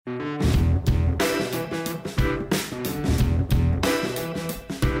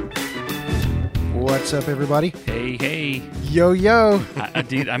What's up, everybody? Hey. Yo, yo.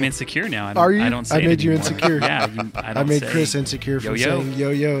 Dude, I'm insecure now. Are you? I don't say I made you anymore. insecure. Yeah, I made Chris insecure for yo-yo. saying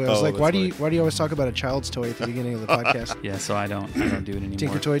yo-yo. I was like, that's why do you always talk about a child's toy at the beginning of the podcast? Yeah, so I don't do it anymore.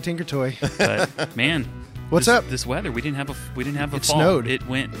 Tinker toy. But man, What's up? This weather, we didn't have a It fall. snowed. It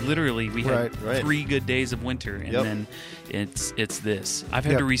went literally. We had Right. 3 good days of winter, and Yep. then it's this. I've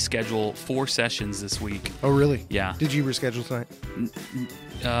had Yep. to reschedule 4 sessions this week. Oh, really? Yeah. Did you reschedule tonight?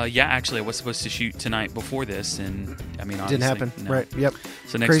 Yeah, actually, I was supposed to shoot tonight before this, and I mean, Didn't obviously, happen. no. Right. Yep.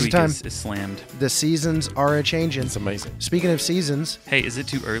 So next Crazy week time. is slammed. The seasons are a changing. It's amazing. Speaking of seasons, Hey, is it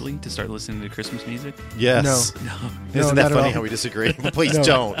too early to start listening to Christmas music? Yes. No. Isn't not that at funny all. how we disagree? Please No.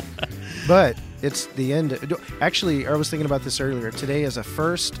 don't. but it's the end. Actually, I was thinking about this earlier. Today is a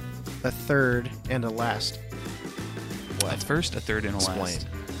first, a third, and a last. A first, a third, and a Explain. last.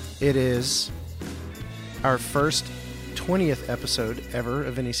 It is our first 20th episode ever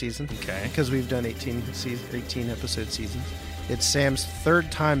of any season. Okay. Because we've done 18 episode seasons. It's Sam's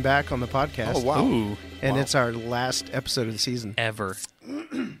third time back on the podcast. Oh, wow. Ooh, And Wow. it's our last episode of the season. ever.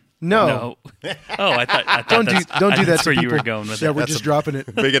 No. Oh, I thought Don't do that that's to where people. you were going with Yeah, it. we're That's just a- dropping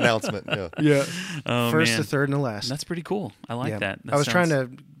it. Big announcement. Yeah. Yeah. Oh, First, man. the third, and the last. That's pretty cool. I like yeah. that. I was trying to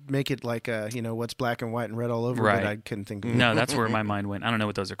make it like, what's black and white and red all over, Right. but I couldn't think of it. No, that's where my mind went. I don't know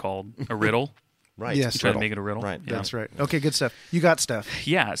what those are called. A riddle? Right. Yes. You try to Riddle. make it a riddle? Right. Yeah. That's right. Okay, good stuff. You got stuff.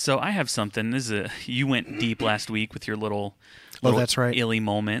 Yeah, so I have something. You went deep last week with your little that's right. illy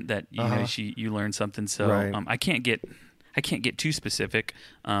moment that Uh-huh. you learned something. So Right. I can't get too specific,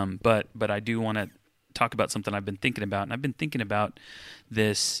 but I do want to talk about something I've been thinking about, and I've been thinking about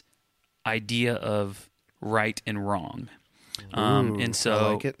this idea of right and wrong. Ooh, And so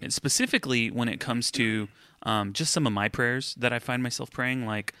I like it. and specifically when it comes to just some of my prayers that I find myself praying,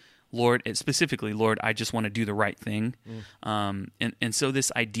 like, Lord, Lord, I just want to do the right thing. And so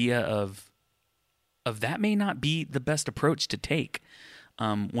this idea of that may not be the best approach to take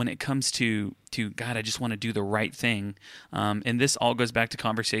when it comes to God, I just want to do the right thing. And this all goes back to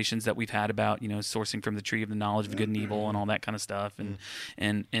conversations that we've had about, sourcing from the tree of the knowledge of good and evil and all that kind of stuff.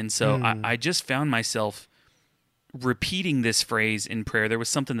 And so I just found myself repeating this phrase in prayer. There was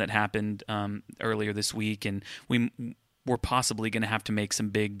something that happened earlier this week, and we're possibly going to have to make some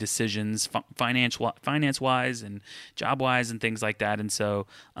big decisions, finance-wise and job-wise and things like that. And so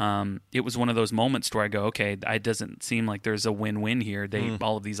it was one of those moments where I go, okay, it doesn't seem like there's a win-win here.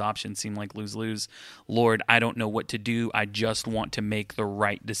 All of these options seem like lose-lose. Lord, I don't know what to do. I just want to make the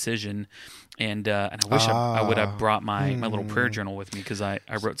right decision. And I wish I would have brought my little prayer journal with me, because I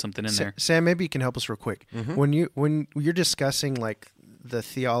wrote something in there. Sam, maybe you can help us real quick. When you're discussing like the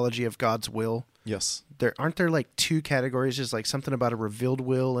theology of God's will, Yes. aren't there like 2 categories? There's like something about a revealed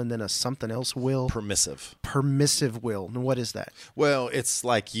will and then a something else will. Permissive. Permissive will. And what is that? Well, it's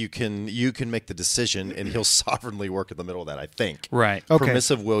like you can make the decision, and He'll sovereignly work in the middle of that, I think. Right. Okay.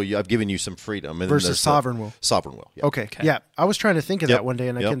 Permissive will, I've given you some freedom. And then Versus there's the sovereign will. Sovereign will. Yeah. Okay. Yeah. I was trying to think of Yep. that one day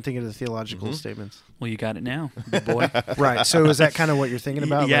and I Yep. couldn't think of the theological statements. Well, you got it now, big boy. Right. So is that kind of what you're thinking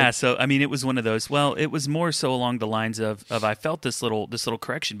about? Yeah, Like, so I mean, it was one of those. Well, it was more so along the lines of I felt this little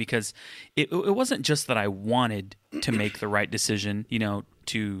correction, because it wasn't just that I wanted to make the right decision,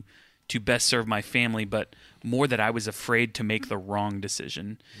 to best serve my family, but more that I was afraid to make the wrong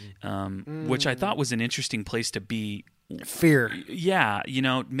decision, which I thought was an interesting place to be. fear. Yeah,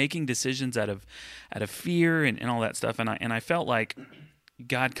 making decisions out of fear and all that stuff, and I felt like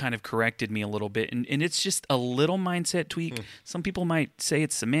God kind of corrected me a little bit, and it's just a little mindset tweak. Some people might say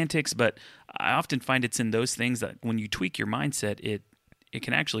it's semantics, but I often find it's in those things that when you tweak your mindset, it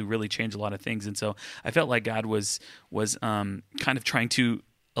can actually really change a lot of things. And so I felt like God was kind of trying to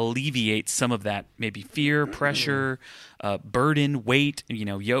alleviate some of that, maybe fear, pressure, burden, weight,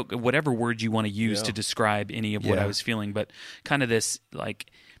 yoke, whatever word you want to use to describe any of what I was feeling, but kind of this like,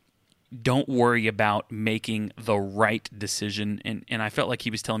 don't worry about making the right decision. And I felt like he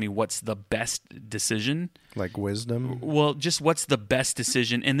was telling me what's the best decision. Like wisdom. Well, just what's the best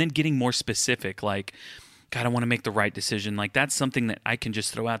decision, and then getting more specific, like, God, I want to make the right decision. Like, that's something that I can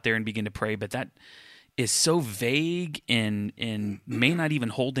just throw out there and begin to pray, but that is so vague and may not even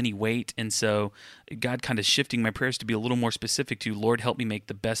hold any weight. And so God kind of shifting my prayers to be a little more specific to, Lord, help me make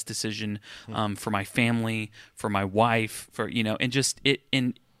the best decision for my family, for my wife, and just it.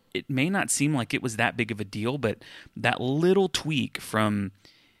 And it may not seem like it was that big of a deal, but that little tweak from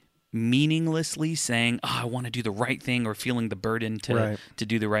meaninglessly saying, I want to do the right thing, or feeling the burden to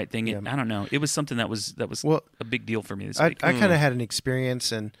do the right thing. I don't know. It was something that was a big deal for me this week. I kind of had an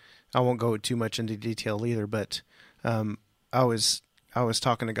experience, and I won't go too much into detail either, but I was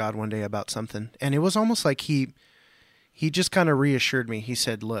talking to God one day about something, and it was almost like he just kind of reassured me. He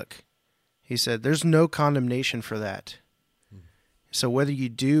said, look, He said, there's no condemnation for that. So whether you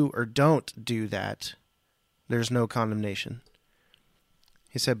do or don't do that, there's no condemnation.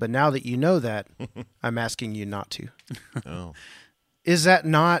 He said, but now that you know that, I'm asking you not to. Oh, Is that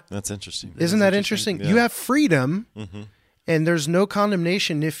not? that's interesting. Isn't that interesting? Yeah. You have freedom, Mm-hmm. and there's no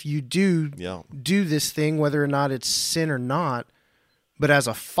condemnation if you do Yeah. do this thing, whether or not it's sin or not. But as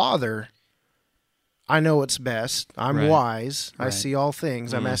a father, I know what's best. I'm Right. wise. I Right. see all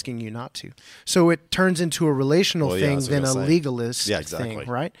things. I'm asking you not to. So it turns into a relational Well, yeah, thing that's what I than a was saying. legalist Yeah, exactly. thing,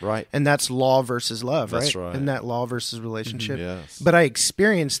 right? Right. And that's law versus love, That's right? right. And that law versus relationship. Yes. But I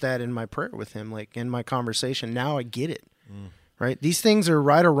experienced that in my prayer with him, like in my conversation. Now I get it, right? These things are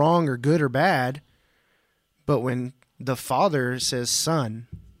right or wrong or good or bad. But when the father says, son,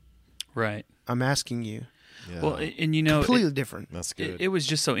 Right. I'm asking you, Yeah. Well, and you know, completely different. That's good. it was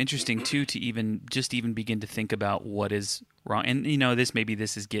just so interesting too to even begin to think about what is wrong. And you know, this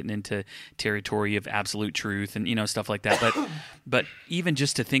is getting into territory of absolute truth and stuff like that. But even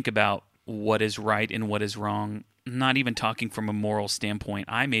just to think about what is right and what is wrong, not even talking from a moral standpoint,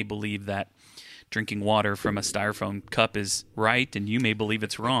 I may believe that drinking water from a styrofoam cup is right, and you may believe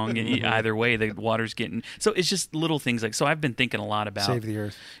it's wrong. And either way, the water's getting. So it's just little things like. So I've been thinking a lot about Save the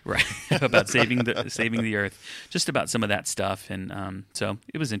earth. right about saving the earth, just about some of that stuff, and so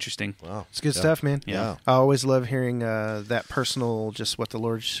it was interesting. Wow. It's good Yeah. stuff, man. Yeah. I always love hearing that personal, just what the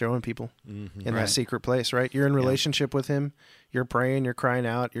Lord's showing people in Right. that secret place, right? You're in relationship with him. You're praying, you're crying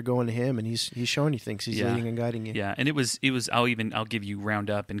out, you're going to him, and he's showing you things. He's Yeah. leading and guiding you. Yeah, and it was. I'll give you round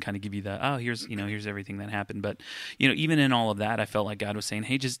up and kind of give you the here's everything that happened. But even in all of that, I felt like God was saying,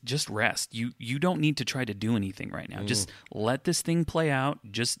 hey, just rest. You don't need to try to do anything right now. Just let this thing play out.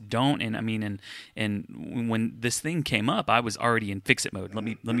 Just don't. And I mean, and when this thing came up, I was already in fix it mode. Let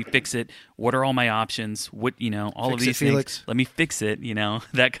me fix it. What are all my options? What all Fix of it, these Felix. things. Let me fix it.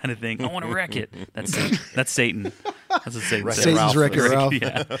 That kind of thing. I want to wreck it. That's Satan. That's what Satan says. Satan's Ralph. Wreck-It Ralph.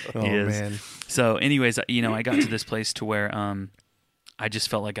 Yeah, Oh, he is. man. So, anyways, I got to this place to where I just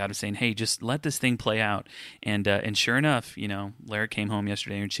felt like God was saying, "Hey, just let this thing play out." And sure enough, Lara came home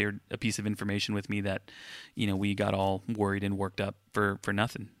yesterday and shared a piece of information with me that, we got all worried and worked up for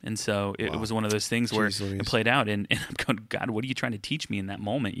nothing. And so it was one of those things where Jeez Louise. it played out. And I'm going, God, what are you trying to teach me in that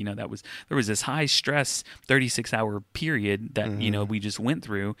moment? There was this high stress 36-hour period that we just went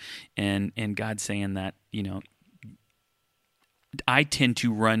through, and God saying that I tend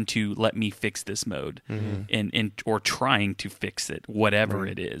to run to let me fix this mode and or trying to fix it, whatever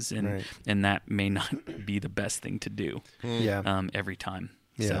it is. And that may not be the best thing to do Yeah. every time.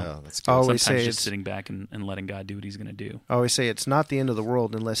 Yeah. So Yeah, that's I good. always sometimes say just it's, sitting back and letting God do what he's going to do. I always say it's not the end of the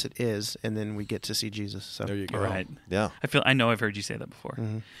world unless it is, and then we get to see Jesus. So There you go. Right. Yeah. I know I've heard you say that before.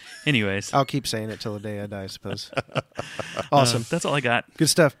 Anyways, I'll keep saying it till the day I die, I suppose. Awesome. that's all I got. Good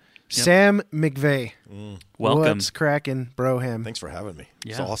stuff. Sam McVeigh. Welcome. What's cracking, Broham? Thanks for having me.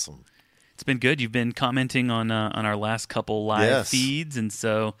 It's Yeah. awesome. It's been good. You've been commenting on our last couple live Yes. feeds, and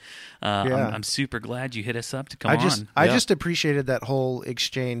so Yeah. I'm super glad you hit us up to come I on. Yeah. just appreciated that whole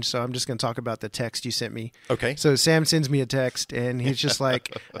exchange. So I'm just going to talk about the text you sent me. Okay. So Sam sends me a text, and he's just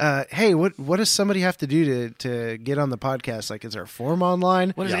like, "Hey, what does somebody have to do to get on the podcast? Like, is there a form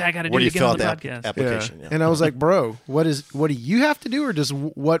online?" What does Yeah. I got to Where do do to you get on fill the out the podcast? application? Yeah. And I was like, "Bro, what do you have to do, or does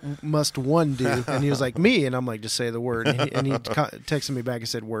what must one do?" And he was like, "Me," and I'm like, "Just say the word." And he texted me back and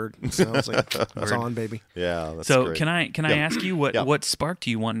said, "Word." So I was like, "It's on, baby." Yeah. That's So great. can I Yeah. ask you what sparked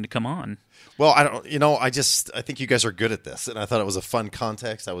you wanting to come on? Well, I don't. I think you guys are good at this, and I thought it was a fun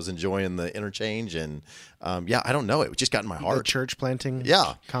context. I was enjoying the interchange, and I don't know. It just got in my The heart. church planting,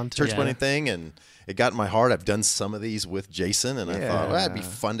 content. church Yeah. planting thing, and it got in my heart. I've done some of these with Jason, and I thought, well, it'd be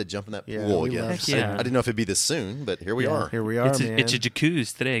fun to jump in that Yeah, pool we again. love Heck yeah. I didn't know if it'd be this soon, but here we are. Here we are, It's man. a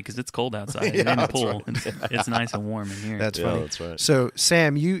jacuzzi today because it's cold outside. Yeah, in the that's pool. right. It's nice and warm in here. That's Yeah, funny. that's right. So,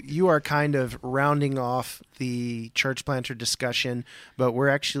 Sam, you are kind of rounding off the church planter discussion, but we're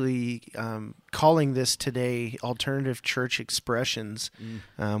actually calling this today Alternative Church Expressions.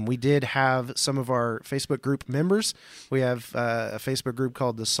 We did have some of our Facebook group members. We have a Facebook group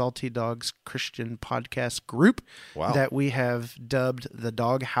called the Salty Dogs Christian Podcast Group Wow. that we have dubbed the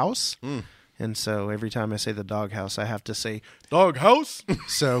Dog House. And so every time I say the Dog House, I have to say Dog House.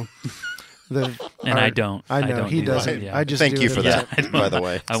 So I don't. I know I don't he do that, doesn't. yeah. I just Thank do you it for every that, time. by the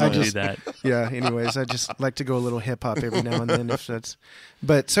way. I won't do just- that. Yeah. Anyways, I just like to go a little hip hop every now and then if that's.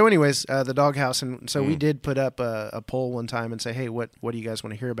 But so, anyways, the Doghouse, and so we did put up a poll one time and say, hey, what do you guys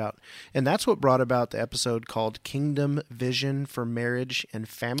want to hear about? And that's what brought about the episode called Kingdom Vision for Marriage and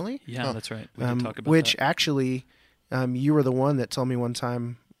Family. Yeah, that's right. We can talk about Which that. actually, you were the one that told me one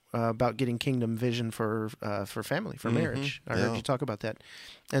time about getting kingdom vision for family, for marriage. I heard Yeah. you talk about that.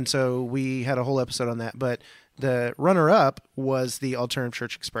 And so we had a whole episode on that. But the runner-up was the Alternative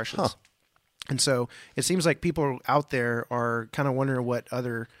Church Expressions. Huh. And so it seems like people out there are kind of wondering what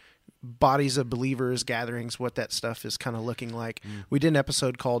other bodies of believers, gatherings, what that stuff is kind of looking like. We did an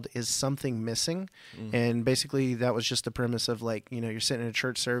episode called Is Something Missing? And basically that was just the premise of like, you're sitting in a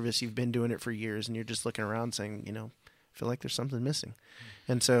church service, you've been doing it for years, and you're just looking around saying, I feel like there's something missing.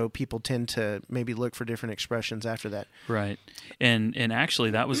 And so people tend to maybe look for different expressions after that. Right. And actually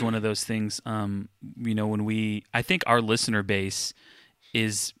that was one of those things, when I think our listener base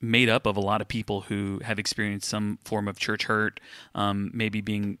is made up of a lot of people who have experienced some form of church hurt, maybe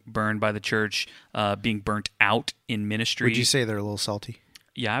being burned by the church, being burnt out in ministry. Would you say they're a little salty?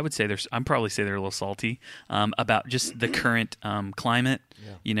 Yeah, I would say I'm probably say they're a little salty about just the current climate,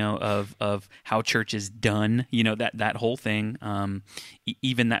 of how church is done. That whole thing.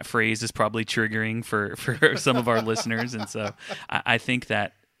 Even that phrase is probably triggering for some of our listeners, and so I think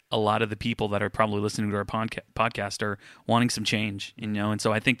that a lot of the people that are probably listening to our podcast are wanting some change, and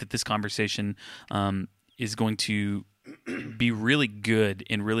so I think that this conversation is going to be really good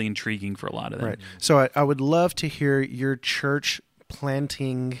and really intriguing for a lot of them. Right. So I would love to hear your church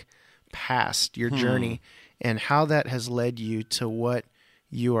planting past, your journey, and how that has led you to what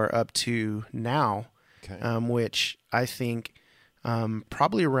you are up to now, which I think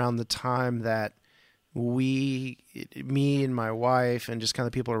probably around the time that me and my wife and just kind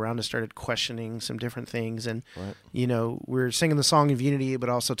of people around us started questioning some different things. And, we're singing the Song of Unity, but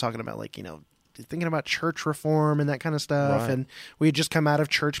also talking about thinking about church reform and that kind of stuff. Right. And we had just come out of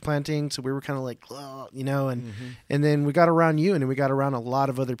church planting. So we were kind of like, and then we got around you, and then we got around a lot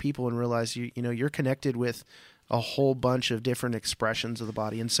of other people and realized you're connected with a whole bunch of different expressions of the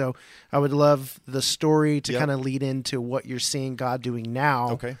body. And so I would love the story to kind of lead into what you're seeing God doing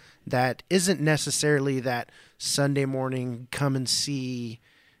now. Okay. That isn't necessarily that Sunday morning come and see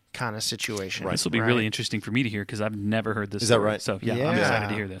kind of situation. This will be really interesting for me to hear because I've never heard this. Is that story. right? So I'm excited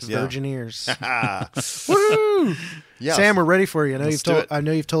to hear this. Virgin ears. Woo! Yeah. Sam, we're ready for you. I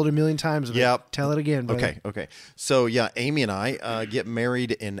know you've told it a million times, but Yep. tell it again, buddy. Okay. So, Amy and I get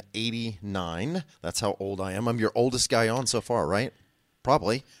married in 89. That's how old I am. I'm your oldest guy on so far, right?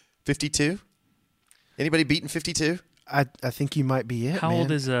 Probably. 52? Anybody beating 52? I think you might be it, How man.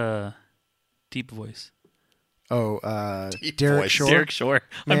 old is Deep Voice? Deep Derek voice. Shore. Derek Shore.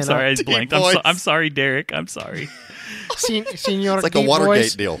 Man, I'm sorry, I Deep blanked. voice. I'm sorry, Derek. I'm sorry. Senior It's like a Deep Watergate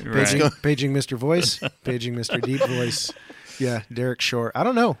Voice. deal. Right. Paging Mr. Voice. Paging Mr. Deep Voice. Yeah, Derek Shore. I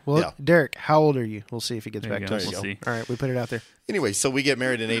don't know. Well, Yeah. Derek, how old are you? We'll see if he gets There you back go. to us. We'll see. All right, we put it out there. Anyway, so we get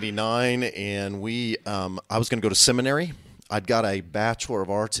married in 89, and I was going to go to seminary. I'd got a Bachelor of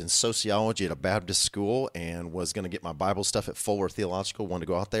Arts in Sociology at a Baptist school and was going to get my Bible stuff at Fuller Theological, wanted to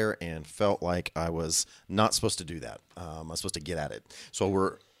go out there, and felt like I was not supposed to do that. I was supposed to get at it.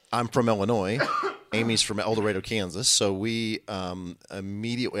 So I'm from Illinois. Amy's from El Dorado, Kansas. So we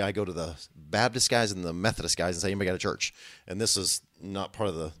immediately, I go to the Baptist guys and the Methodist guys and say, anybody got a church? And this is not part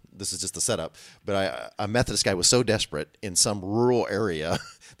of this is just the setup. But a Methodist guy was so desperate in some rural area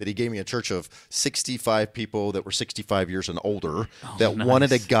that he gave me a church of 65 people that were 65 years and older that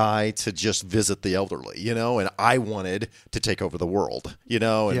wanted a guy to just visit the elderly, and I wanted to take over the world,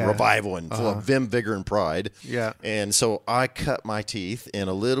 and revival and full of vim, vigor, and pride. Yeah. And so I cut my teeth in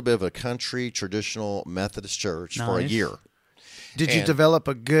a little bit of a country traditional Methodist church for a year. Did you develop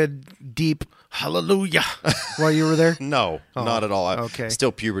a good, deep hallelujah while you were there? No, not at all. okay.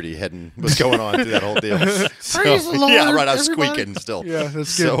 Still puberty was going on through that whole deal. Praise the Lord, yeah, right. I was everybody. squeaking still. Yeah,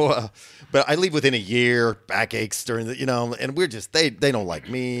 that's good. So, but I leave within a year, backaches during and we're just, they don't like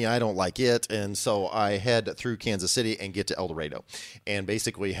me. I don't like it. And so I head through Kansas City and get to El Dorado and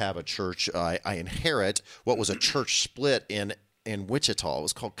basically have a church. I inherit what was a church split in Wichita. It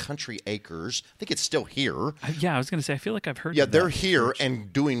was called Country Acres. I think it's still here. I was going to say, I feel like I've heard Yeah, of they're that here church.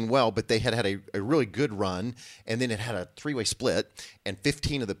 and doing well, but they had a really good run, and then it had a three-way split, and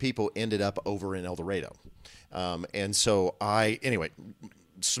 15 of the people ended up over in El Dorado. And so anyway,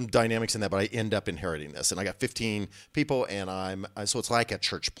 some dynamics in that, but I end up inheriting this, and I got 15 people, and so it's like a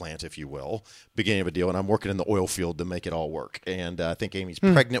church plant, if you will, beginning of a deal, and I'm working in the oil field to make it all work. And I think Amy's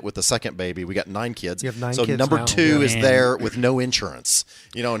pregnant with the second baby. We got 9 kids. You have 9 so kids number now. 2 is Man. there with no insurance,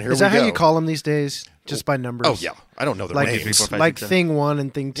 and here we go. Is that how you call them these days? Just by numbers? Oh yeah, I don't know their Like, names. 3, 4, 5, like 6, 7. thing 1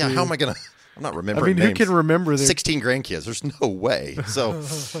 and thing 2. Yeah, how am I gonna? I'm not I remembering. mean, who names. can remember their 16 grandkids? There's no way. So,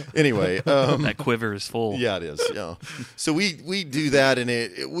 anyway, That quiver is full. yeah, it is. Yeah. So we do that, and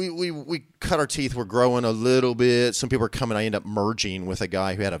we cut our teeth. We're growing a little bit. Some people are coming. I end up merging with a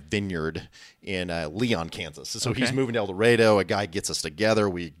guy who had a vineyard in Leon, Kansas. So he's Okay. moving to El Dorado. A guy gets us together.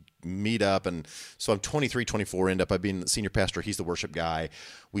 We meet up. And so I'm 23, 24, end up, I've been the senior pastor. He's the worship guy.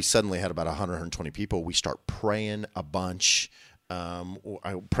 We suddenly had about 100, 120 people. We start praying a bunch. I'm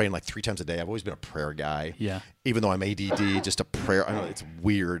praying like 3 times a day. I've always been a prayer guy. Yeah. Even though I'm ADD, just a prayer. I know it's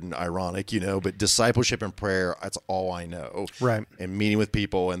weird and ironic, but discipleship and prayer, that's all I know. Right. And meeting with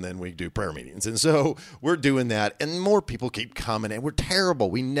people, and then we do prayer meetings. And so we're doing that, and more people keep coming, and we're terrible.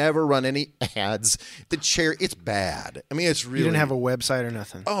 We never run any ads. The chair, it's bad. I mean, it's really. You didn't have a website or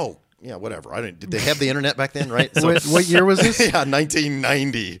nothing. Oh, yeah, whatever. Did they have the internet back then, right? So, What year was this? yeah,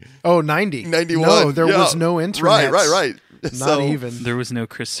 1990. Oh, 90. 91. No, there was no internet. Right. Not even. There was no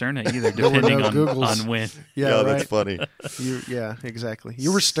Chris Cerna either, were no depending Googles. on when. Yeah, right. That's funny. Yeah, exactly.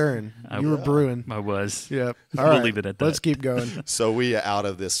 You were stirring. You were brewing. I was. Yeah. We'll All right. leave it at that. Let's keep going. So we, out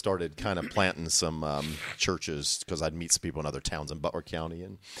of this, started kind of planting some churches, because I'd meet some people in other towns in Butler County,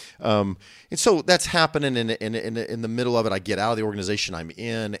 and so that's happening. In the middle of it, I get out of the organization I'm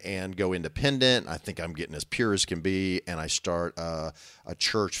in and go independent. I think I'm getting as pure as can be, and I start a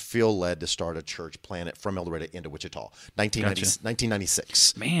church, feel led to start a church, plant it from El Dorado into Wichita,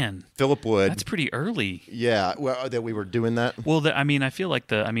 1996. Man, Philip Wood. that's pretty early. Yeah, well, that we were doing that. Well, I feel like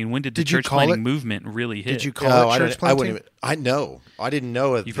when did the Did you church call planting it- movement really hit? Did you call No, it church I planting? wouldn't even. I know. I didn't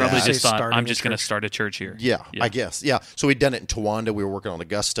know it. You probably that. just thought, starting I'm a just going to church. start a church here. Yeah, I guess. Yeah. So we'd done it in Towanda. We were working on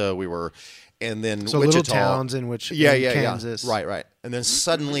Augusta. And then So Wichita. little towns in Kansas. Yeah. Right. And then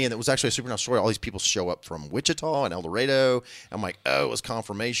suddenly, and it was actually a supernatural story, all these people show up from Wichita and El Dorado. I'm like, oh, it was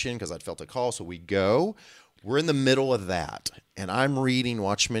confirmation, because I'd felt a call. So we go. We're in the middle of that. And I'm reading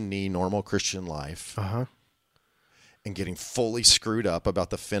Watchman Nee, Normal Christian Life. Uh-huh. And getting fully screwed up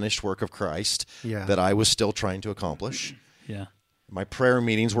about the finished work of Christ Yeah. that I was still trying to accomplish. Yeah. My prayer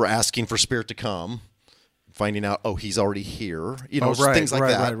meetings were asking for Spirit to come, finding out, Oh, already here, right, things like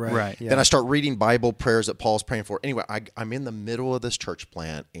that. Right. Yeah. Then I start reading Bible prayers that Paul's praying for. Anyway, I'm in the middle of this church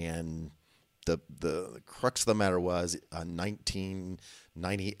plant, and the crux of the matter was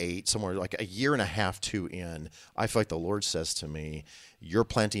 1998, somewhere like a year and a half, 2 in, I feel like the Lord says to me, you're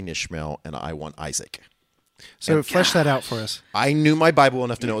planting Ishmael, and I want Isaac. So flesh that out for us. I knew my Bible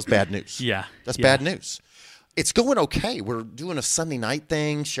enough to know it was bad news. Yeah. That's Yeah. bad news. It's going okay. We're doing a Sunday night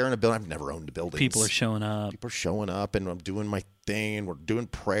thing, sharing a building. I've never owned a building. People are showing up. People are showing up, and I'm doing my thing, and we're doing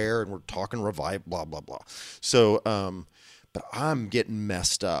prayer, and we're talking revive, blah, blah, blah. So, but I'm getting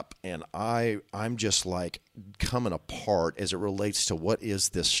messed up, and I'm just like coming apart as it relates to what is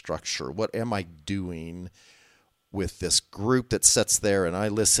this structure? What am I doing with this group that sits there, and I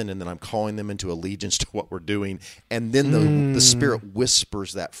listen, and then I'm calling them into allegiance to what we're doing, and then the Spirit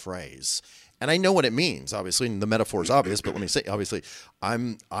whispers that phrase. And I know what it means, obviously, and the metaphor is obvious, but let me say, obviously,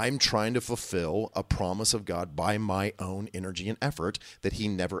 I'm trying to fulfill a promise of God by my own energy and effort that He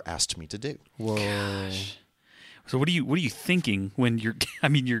never asked me to do. Whoa. So what are you thinking when you're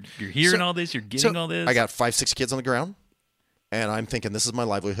hearing all this, you're getting all this? I got 5, 6 kids on the ground, and I'm thinking, this is my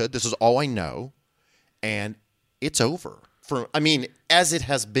livelihood. This is all I know, and it's over. As it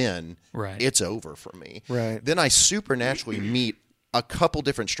has been, Right. It's over for me. Right. Then I supernaturally meet a couple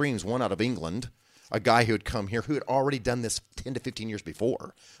different streams, one out of England, a guy who had come here who had already done this 10 to 15 years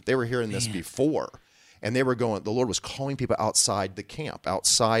before. They were hearing this before. And they were going, the Lord was calling people outside the camp,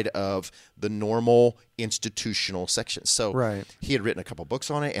 outside of the normal institutional section. So Right. he had written a couple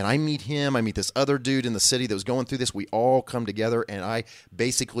books on it, and I meet him. I meet this other dude in the city that was going through this. We all come together, and I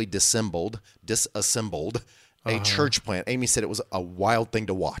basically disassembled a church plant. Amy said it was a wild thing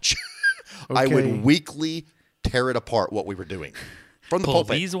to watch. I Okay. would weekly tear it apart, what we were doing. From the pull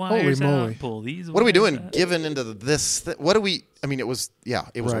pulpit. these wires Holy moly. out. Pull these. What are we wires doing? out. Giving into this? What do we? It was Right.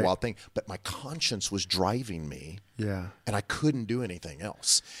 a wild thing. But my conscience was driving me, Yeah. and I couldn't do anything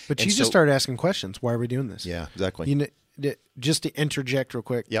else. But And you so- just started asking questions. Why are we doing this? Yeah, exactly. Just to interject real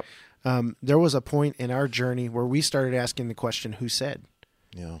quick. Yep. There was a point in our journey where we started asking the question, who said?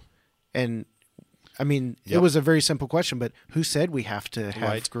 Yeah. And it Yep. was a very simple question, but who said we have to have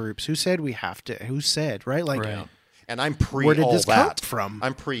Right. groups? Who said we have to? Who said, right? Like, Right. And I'm pre Where did all this come that. from?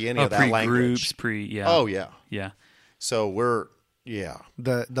 I'm pre any Oh, of that pre-groups, language. yeah. Oh yeah. Yeah. So we're the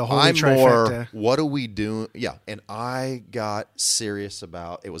holy I'm trifecta. more. What are we doing? Yeah. And I got serious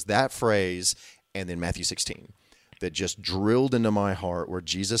about it. Was that phrase, and then Matthew 16, that just drilled into my heart, where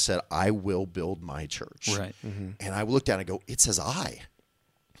Jesus said, "I will build my church." Right. And I looked down and go, it says I.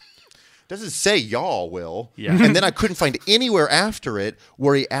 Doesn't say y'all will. Yeah. And then I couldn't find anywhere after it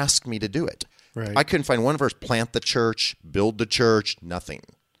where he asked me to do it. Right. I couldn't find one verse, plant the church, build the church, nothing.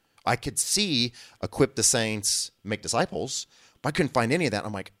 I could see equip the saints, make disciples, but I couldn't find any of that.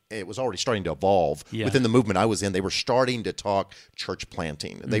 I'm like, it was already starting to evolve Yeah. within the movement I was in. They were starting to talk church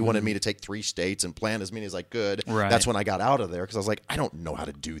planting. They wanted me to take 3 states and plant as many as I could. Right. That's when I got out of there because I was like, I don't know how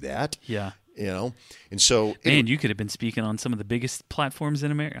to do that. Yeah. And so Man, you could have been speaking on some of the biggest platforms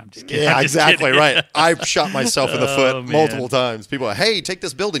in America. I'm just kidding. yeah, I'm just exactly kidding. right. I've shot myself in the foot Oh, man. multiple times. People are, hey, take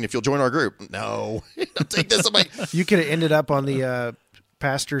this building if you'll join our group. No, don't take this. I'm like, You could have ended up on the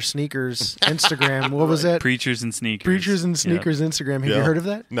Pastor Sneakers Instagram. What was that? Preachers and sneakers. Preachers and Yeah. Sneakers Instagram. Have you yeah. heard of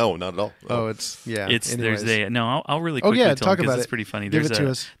that? No, not at all. Oh, it's It's anyways. I'll really Oh, quickly yeah, tell talk because about it's it. pretty funny. Give There's it to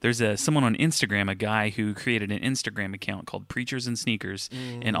us. There's someone on Instagram, a guy who created an Instagram account called Preachers and Sneakers,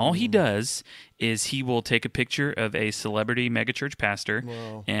 and all he does is he will take a picture of a celebrity megachurch pastor,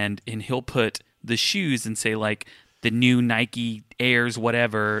 and he'll put the shoes and say like the new Nike Airs,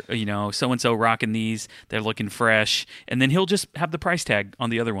 whatever, so and so rocking these, they're looking fresh, and then he'll just have the price tag on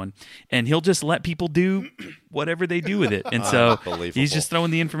the other one, and he'll just let people do whatever they do with it, and so Unbelievable. he's just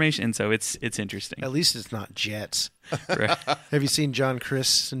throwing the information, and so it's interesting. At least it's not jets. Right. Have you seen John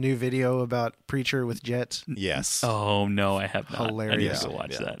Christ's new video about Preacher with jets? Yes. Oh no, I have not. Hilarious. I need to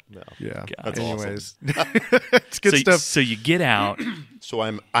watch that. No. Yeah. God. That's Anyways, it's good so, stuff. So you get out. So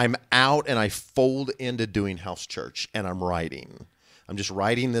I'm out and I fold into doing house church and I'm writing. I'm just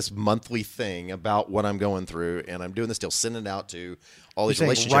writing this monthly thing about what I'm going through, and I'm doing this deal, sending it out to all these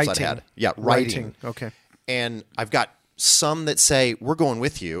You're saying relationships I'd writing. had. Yeah, writing. Okay. And I've got some that say, we're going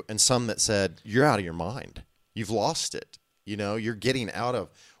with you, and some that said, you're out of your mind. You've lost it. You're getting out of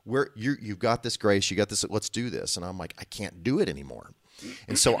where you've got this grace, you got this, let's do this. And I'm like, I can't do it anymore.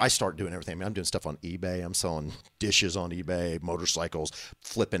 And so I start doing everything. I mean, I'm doing stuff on eBay. I'm selling dishes on eBay, motorcycles,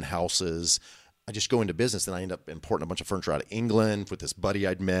 flipping houses. I just go into business, and I end up importing a bunch of furniture out of England with this buddy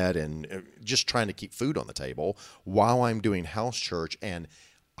I'd met, and just trying to keep food on the table while I'm doing house church. And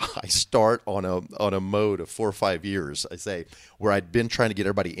I start on a mode of 4 or 5 years, I say, where I'd been trying to get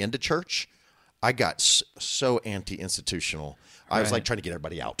everybody into church. I got so anti-institutional. I was Right. like trying to get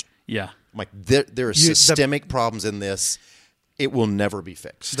everybody out. Yeah. I'm like, there are systemic problems in this. It will never be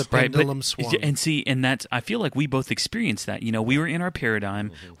fixed. The pendulum swung. And that's, I feel like we both experienced that. We were in our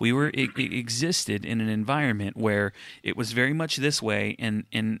paradigm. We were existed in an environment where it was very much this way. And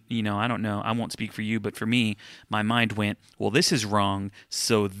I don't know, I won't speak for you, but for me, my mind went, well, this is wrong,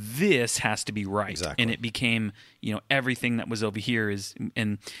 so this has to be right. Exactly. And it became, everything that was over here is,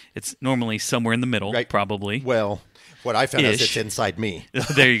 and it's normally somewhere in the middle, Right. probably. Well, what I found is Ish. it's inside me.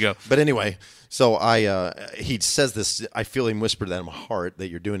 There you go. But anyway, so he says this, I feel him whisper that in my heart, that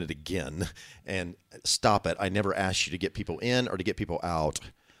you're doing it again, and stop it. I never asked you to get people in or to get people out.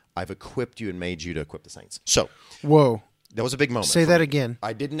 I've equipped you and made you to equip the saints. So Whoa. that was a big moment. Say for that me. again.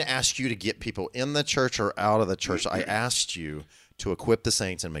 I didn't ask you to get people in the church or out of the church. I asked you to equip the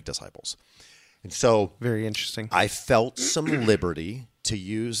saints and make disciples. And so Very interesting. I felt some liberty to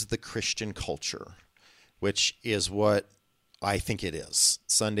use the Christian culture, which is what I think it is.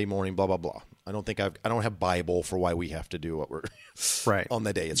 Sunday morning, blah, blah, blah. I don't have Bible for why we have to do what we're Right. on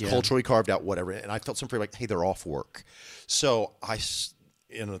the day. It's Yeah. culturally carved out, whatever. And I felt some freedom, like, hey, they're off work. So if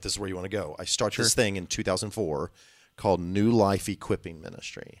this is where you want to go. I start this thing in 2004 called New Life Equipping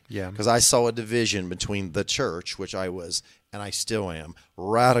Ministry. Yeah. Because I saw a division between the church, which I was, and I still am,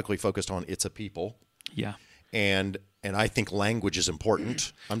 radically focused on it's a people. Yeah. And I think language is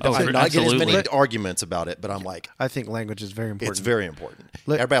important. I'm Oh, not getting as many absolutely. arguments about it, but I'm like, I think language is very important. it's very important.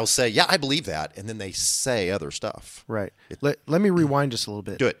 Everybody will say, yeah, I believe that, and then they say other stuff. Right. Let me rewind just a little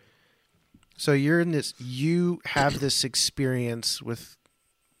bit. Do it. So you have this experience with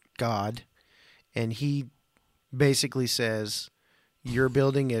God, and he basically says, you're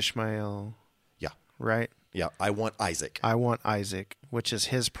building Ishmael, Yeah. right? Yeah. I want Isaac. I want Isaac, which is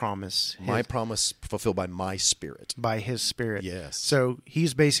his promise. My promise fulfilled by my spirit. by his spirit. Yes. So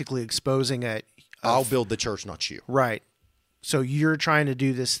he's basically exposing I'll build the church, not you. right. So you're trying to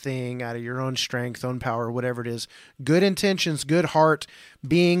do this thing out of your own strength, own power, whatever it is. Good intentions, good heart,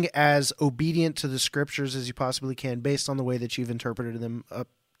 being as obedient to the scriptures as you possibly can based on the way that you've interpreted them up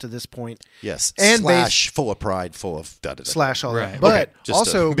to this point. Yes. And slash full of pride, full of da-da-da. Slash all Right. that. But Okay, just to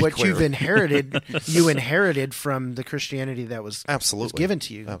also be what clear. you've inherited, you inherited from the Christianity that was Absolutely. given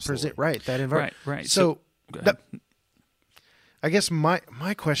to you. Absolutely. Right, that environment. Right. So, Go ahead. I guess my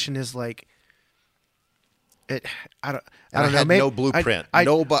question is like, I don't And I know. had Maybe, no blueprint. I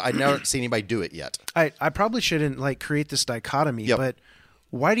never seen anybody do it yet. I probably shouldn't like create this dichotomy, Yep. but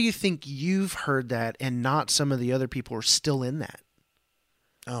why do you think you've heard that and not some of the other people are still in that?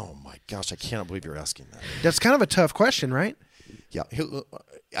 Oh my gosh, I cannot believe you're asking that. That's kind of a tough question, right? Yeah,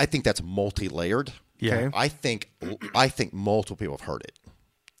 I think that's multi-layered. Yeah. Okay. I think multiple people have heard it.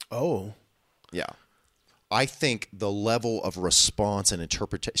 Oh, Yeah. I think the level of response and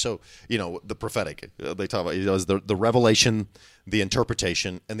interpretation. So, the prophetic, they talk about is the revelation, the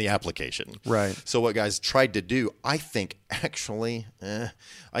interpretation, and the application. Right. So what guys tried to do, I think, actually,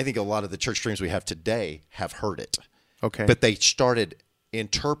 I think a lot of the church streams we have today have heard it. Okay. But they started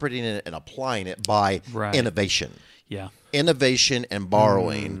interpreting it and applying it by innovation. Yeah. Innovation and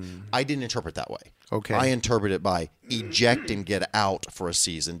borrowing. I didn't interpret that way. Okay. I interpret it by eject and get out for a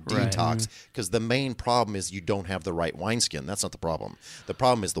season, detox. Because the main problem is you don't have the right wineskin. That's not the problem. The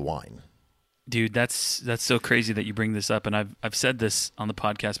problem is the wine. Dude, that's so crazy that you bring this up, and I've said this on the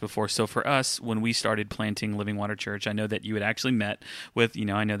podcast before. So for us, when we started planting Living Water Church, I know that you had actually met with,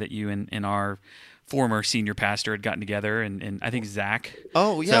 I know that you and our former senior pastor had gotten together, and I think Zach.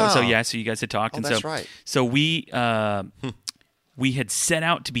 Oh, yeah. So you guys had talked. Oh, that's right. So we had set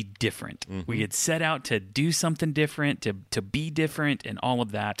out to be different. Mm-hmm. We had set out to do something different, to be different, and all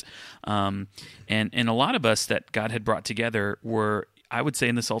of that. And a lot of us that God had brought together were, I would say,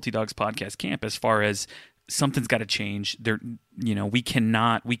 in the Salty Dogs podcast camp, as far as something's got to change. There, we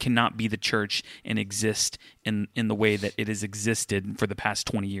cannot be the church and exist in the way that it has existed for the past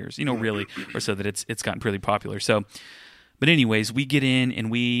 20 years, really, or so that it's gotten pretty popular. So, but anyways, we get in and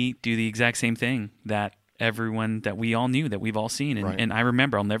we do the exact same thing that everyone that we all knew, that we've all seen. And I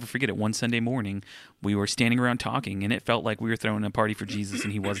remember, I'll never forget it, one Sunday morning, we were standing around talking, and it felt like we were throwing a party for Jesus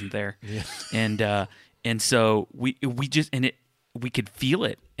and he wasn't there. Yeah. And so we could feel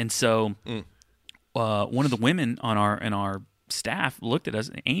it. And so one of the women in our staff looked at us,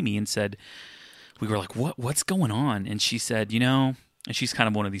 Amy, and said, we were like, what's going on? And she said, and she's kind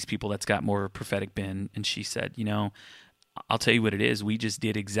of one of these people that's got more prophetic bent. And she said, I'll tell you what it is. We just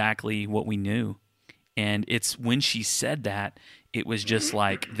did exactly what we knew. And it's when she said that, it was just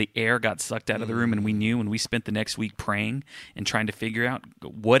like the air got sucked out of the room, and we knew, and we spent the next week praying and trying to figure out,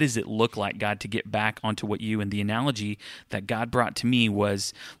 what does it look like, God, to get back onto what you, and the analogy that God brought to me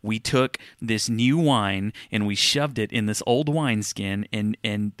was, we took this new wine and we shoved it in this old wineskin,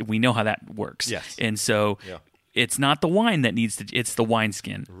 and we know how that works. Yes. And so it's not the wine that it's the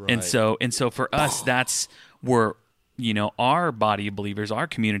wineskin. Right. And so for us, that's where, our body of believers, our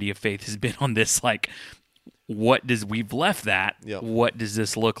community of faith has been on this, like, we've left that. Yep. What does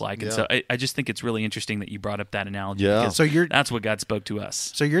this look like? And so I just think it's really interesting that you brought up that analogy. Yeah. So that's what God spoke to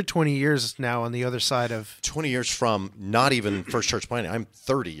us. So you're 20 years now on the other side of 20 years from not even First Church Planting. I'm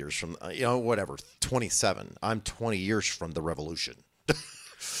 30 years from 27. I'm 20 years from the revolution.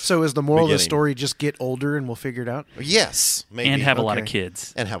 So is the moral of the story just get older and we'll figure it out? Yes, maybe. And have a lot of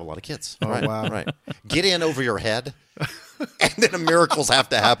kids. Oh, right, wow. Right. Get in over your head, and then miracles have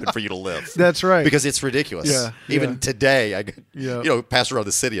to happen for you to live. That's right. Because it's ridiculous. Yeah, Even today, pastor around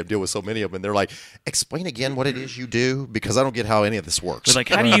the city, I'm dealing with so many of them, and they're like, explain again what it is you do, because I don't get how any of this works. They're like,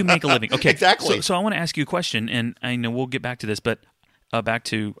 how do you make a living? Okay, exactly. So I want to ask you a question, and I know we'll get back to this, but back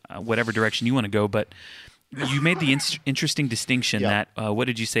to whatever direction you want to go, but you made the interesting distinction that, what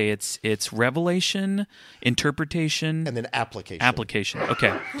did you say? It's revelation, interpretation, and then application. Application,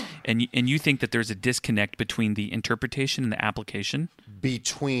 okay. And you think that there's a disconnect between the interpretation and the application?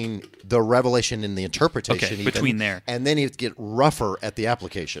 Between the revelation and the interpretation. Okay, between there. And then it get rougher at the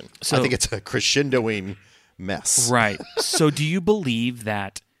application. So, I think it's a crescendoing mess. Right. So do you believe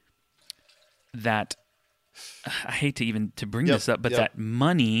that I hate to even to bring this up, but that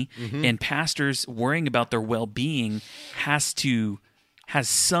money and pastors worrying about their well-being has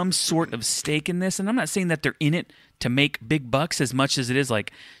some sort of stake in this? And I'm not saying that they're in it to make big bucks as much as it is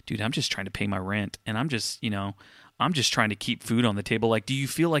like, dude, I'm just trying to pay my rent, and I'm just trying to keep food on the table. Like, do you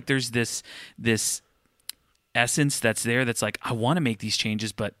feel like there's this essence that's there that's like, I want to make these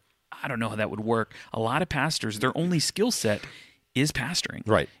changes, but I don't know how that would work? A lot of pastors, their only skill set is pastoring.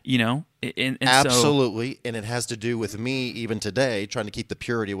 Right. And absolutely. And it has to do with me even today trying to keep the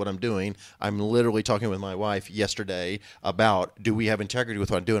purity of what I'm doing. I'm literally talking with my wife yesterday about, do we have integrity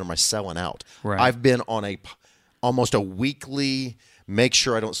with what I'm doing? Am I selling out? Right. I've been on almost a weekly make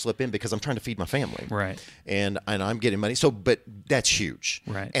sure I don't slip in because I'm trying to feed my family. Right. And I'm getting money. So, but that's huge.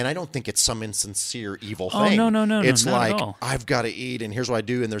 Right. And I don't think it's some insincere evil Oh, thing. no. It's not like, at all. I've got to eat and here's what I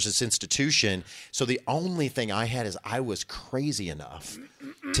do. And there's this institution. So the only thing I had is I was crazy enough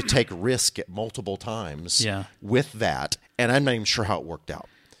to take risk at multiple times with that. And I'm not even sure how it worked out.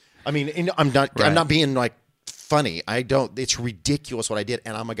 I mean, I'm not being like funny. It's ridiculous what I did.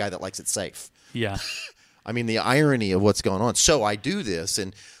 And I'm a guy that likes it safe. Yeah. I mean, the irony of what's going on. So I do this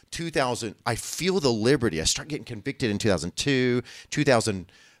in 2000. I feel the liberty. I start getting convicted in 2002,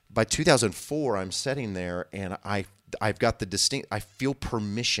 2000. By 2004, I'm sitting there and I've got I feel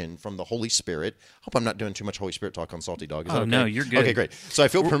permission from the Holy Spirit. Hope I'm not doing too much Holy Spirit talk on Salty Dog. Is that okay? No, you're good. Okay, great. So I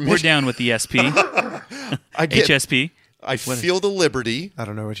feel permission. We're down with the SP. I get, HSP, I feel the liberty. I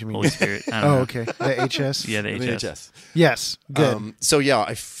don't know what you mean. Holy Spirit. I don't Oh, know. okay. The HS? Yeah, the The HS. HS. Yes. Good. So yeah,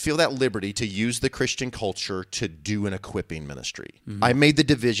 I feel that liberty to use the Christian culture to do an equipping ministry. I made the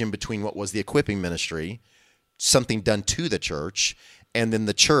division between what was the equipping ministry, something done to the church, and then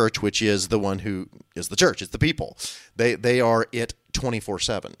the church, which is the one who is the church. It's the people. They are it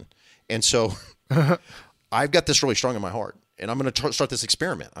 24/7. And so I've got this really strong in my heart. And I'm going to start this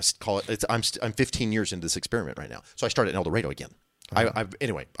experiment. I call it. I'm 15 years into this experiment right now. So I started in El Dorado again.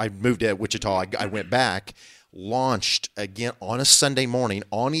 Anyway, I moved to Wichita. I went back, launched again on a Sunday morning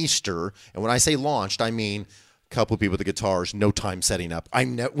on Easter. And when I say launched, I mean a couple of people with the guitars, no time setting up.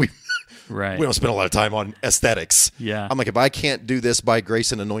 We Right. don't spend a lot of time on aesthetics. Yeah. I'm like, if I can't do this by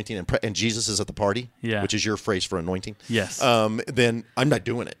grace and anointing and Jesus is at the party, Yeah. which is your phrase for anointing, Yes. then I'm not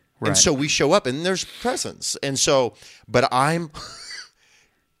doing it. Right. And so we show up and there's presence. And so, but I'm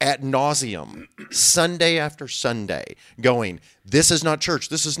at nauseum Sunday after Sunday going, this is not church.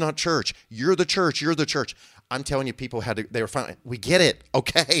 This is not church. You're the church. You're the church. I'm telling you, people they were finally, we get it.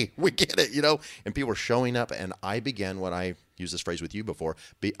 Okay. We get it, and people were showing up. And I began what I used this phrase with you before.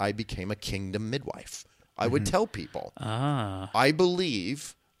 I became a kingdom midwife. I would tell people, I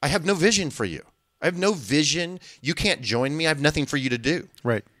believe I have no vision for you. I have no vision. You can't join me. I have nothing for you to do.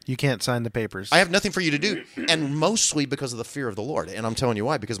 Right. You can't sign the papers. I have nothing for you to do. And mostly because of the fear of the Lord. And I'm telling you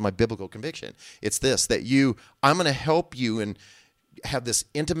why, because of my biblical conviction. It's this, that I'm going to help you and have this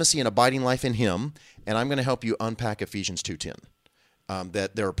intimacy and abiding life in him. And I'm going to help you unpack Ephesians 2:10.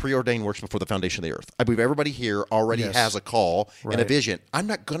 That there are preordained works before the foundation of the earth. I believe everybody here already Yes. has a call and a Right. vision. I'm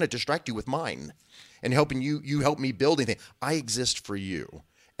not going to distract you with mine and helping you help me build anything. I exist for you.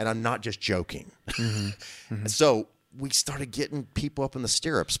 And I'm not just joking. So we started getting people up in the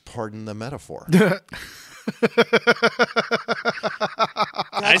stirrups, pardon the metaphor. That's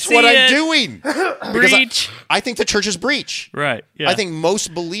see what I'm it. doing. Because Breach. I think the church is breach. Right. Yeah. I think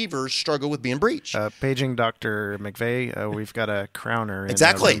most believers struggle with being breach. Paging Dr. McVeigh, we've got a crowner in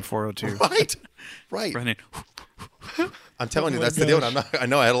Exactly. room 402. Right. Running. I'm telling you, that's the deal. And I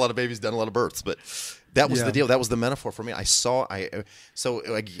know I had a lot of babies, done a lot of births, but that was Yeah. the deal. That was the metaphor for me. So I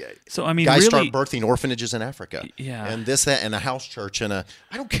mean, guys really, start birthing orphanages in Africa, Yeah. and this, that, and a house church, and I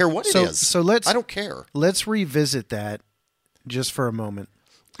don't care what it So- is. so let's- I don't care. Let's revisit that just for a moment.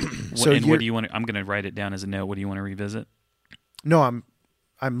 So and you're- what do you want? I'm going to write it down as a note. What do you want to revisit? No, I'm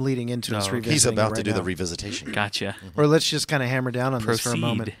leading into us Oh, okay. revisiting He's it about to right do now. the revisitation. Gotcha. Or let's just kind of hammer down on this for a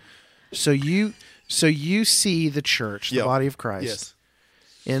moment. Proceed. So you see the church, the Yep. body of Christ, Yes.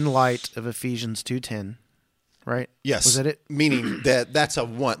 in light of Ephesians 2:10, right? Yes. Was that it? Meaning that's a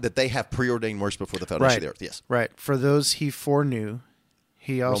one that they have preordained works before the foundation of the earth. Yes. Right. For those he foreknew,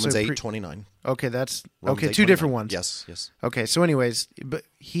 he also Romans 8:29. Okay, that's Romans okay. 8:29. Two different ones. Yes. Okay. So, anyways, but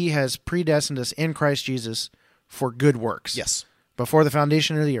he has predestined us in Christ Jesus for good works. Yes. Before the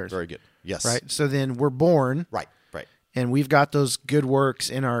foundation of the earth. Very good. Yes. Right. So then we're born, Right. and we've got those good works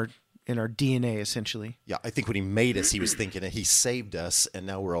in our DNA, essentially. Yeah, I think when he made us, he was thinking that he saved us, and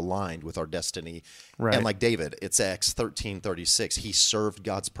now we're aligned with our destiny. Right. And like David, it's Acts 13:36. He served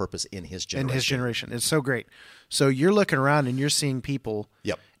God's purpose in his generation. In his generation. It's so great. So you're looking around and you're seeing people.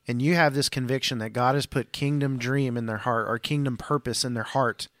 Yep. And you have this conviction that God has put kingdom dream in their heart or kingdom purpose in their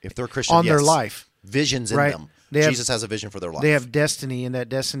heart If they're Christian, on their yes. life. Visions in Right. them. They have- Jesus has a vision for their life. They have destiny, and that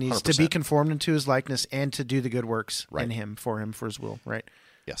destiny is to be 100%. conformed into his likeness and to do the good works Right. in him, for his will, right?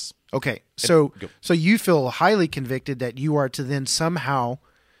 Yes. Okay. So go. so you feel highly convicted that you are to then somehow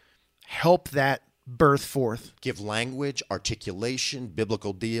help that birth forth. Give language, articulation,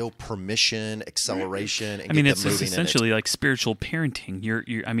 biblical deal, permission, acceleration. And I mean, get it's them just moving in it. essentially like spiritual parenting.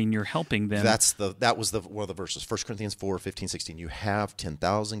 You're helping them. That was one of the verses. 1 Corinthians 4:15-16. You have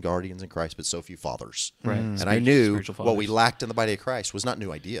 10,000 guardians in Christ, but so few fathers. Right. And I knew Spiritual what we fathers. lacked in the body of Christ was not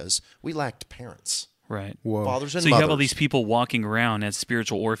new ideas. We lacked parents, right. Whoa. fathers, and So you mothers. have all these people walking around as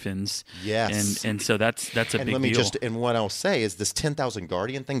spiritual orphans. Yes. And so that's a And big let me deal. and what I'll say is this 10,000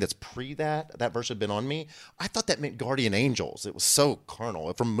 guardian thing that's that verse had been on me. I thought that meant guardian angels. It was so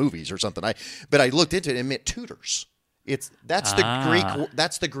carnal from movies or something. But I looked into it and it meant tutors. That's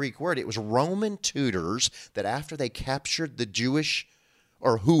the Greek word. It was Roman tutors that after they captured the Jewish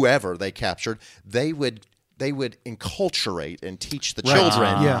or whoever they captured, they would enculturate and teach the Right.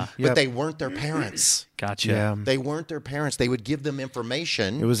 children, Yeah. but Yep. they weren't their parents. Gotcha. Yeah. They weren't their parents. They would give them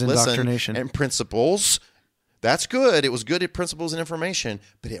information. It was indoctrination. And principles. That's good. It was good at principles and information,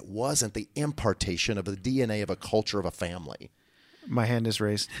 but it wasn't the impartation of the DNA of a culture of a family. My hand is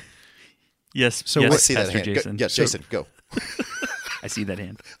raised. Yes. So yes, what- I see that Pastor hand. Jason. Yes, Jason, go. I see that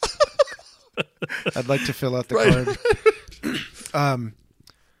hand. I'd like to fill out the card.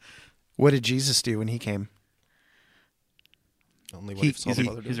 What did Jesus do when he came? Only what he saw the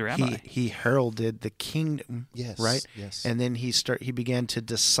Father do. He's a rabbi. He heralded the kingdom. Yes, right. yes. And then he began to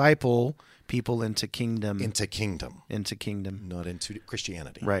disciple people into kingdom. Into kingdom, Not into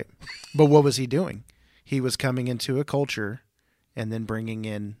Christianity. Right. But what was he doing? He was coming into a culture and then bringing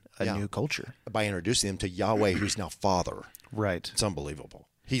in a new culture. By introducing them to Yahweh, who's now Father. Right. It's unbelievable.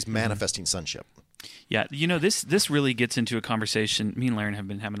 He's manifesting sonship. Yeah, this really gets into a conversation. Me and Laren have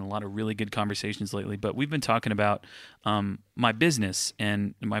been having a lot of really good conversations lately, but we've been talking about my business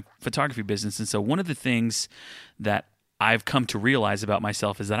and my photography business. And so one of the things that I've come to realize about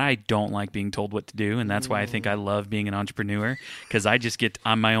myself is that I don't like being told what to do, and that's why I think I love being an entrepreneur, because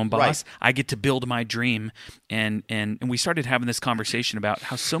I'm my own boss. Right. I get to build my dream, and we started having this conversation about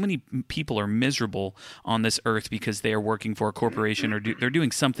how so many people are miserable on this earth because they are working for a corporation or they're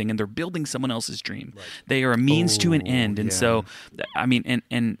doing something and they're building someone else's dream. Right. They are a means to an end, and so I mean,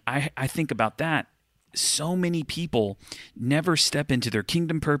 and I think about that. So many people never step into their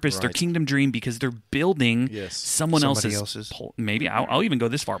kingdom purpose, their kingdom dream, because they're building someone else's. Maybe I'll even go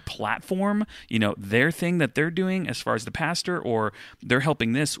this far: platform. Their thing that they're doing as far as the pastor, or they're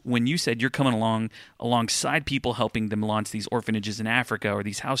helping this. When you said you're coming alongside people, helping them launch these orphanages in Africa or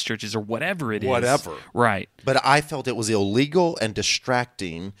these house churches or whatever it is, right? But I felt it was illegal and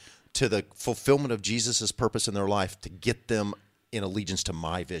distracting to the fulfillment of Jesus' purpose in their life to get them in allegiance to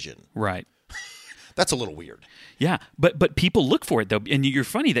my vision. Right. That's a little weird. Yeah, but people look for it, though. And you're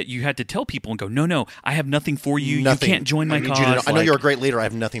funny that you had to tell people and go, no, I have nothing for you. Nothing. You can't join my cause. I know you're a great leader. I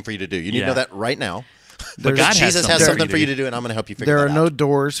have nothing for you to do. You need to know that right now. But God Jesus has something for you to do, and I'm going to help you figure that out. There are no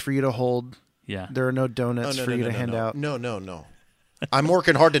doors for you to hold. Yeah. There are no donuts for you to hand out. No. I'm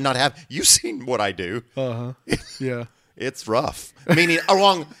working hard to not have. You've seen what I do. Yeah. It's rough. Meaning,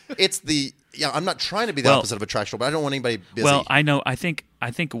 I'm not trying to be the opposite of attractional, but I don't want anybody busy. Well, I know. I think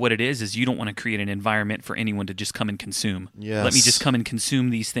what it is you don't want to create an environment for anyone to just come and consume. Yes. Let me just come and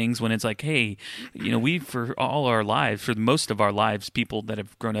consume these things when it's like, hey, we, for all our lives, for most of our lives, people that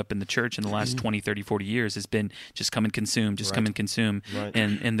have grown up in the church in the last 20, 30, 40 years has been just come and consume, come and consume. Right.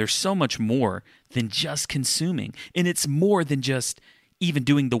 And there's so much more than just consuming. And it's more than just even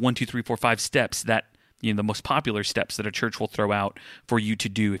doing the 1, 2, 3, 4, 5 steps that, the most popular steps that a church will throw out for you to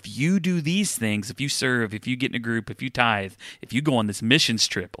do. If you do these things, if you serve, if you get in a group, if you tithe, if you go on this missions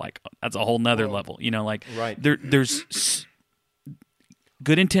trip, like that's a whole nother level. There's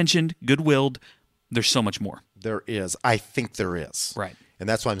good intentioned, good-willed. There's so much more. There is. I think there is. Right. And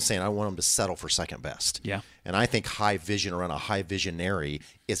that's why I'm saying I want them to settle for second best. Yeah. And I think high vision around a high visionary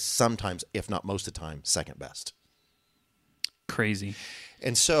is sometimes, if not most of the time, second best. Crazy.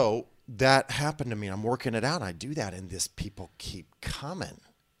 And so that happened to me. I'm working it out. I do that, and this people keep coming.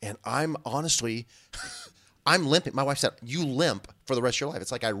 And I'm honestly, I'm limping. My wife said, you limp for the rest of your life.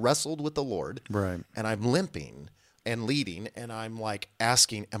 It's like I wrestled with the Lord, right? And I'm limping and leading, and I'm like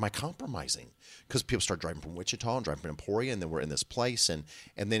asking, am I compromising? Because people start driving from Wichita and driving from Emporia, and then we're in this place. And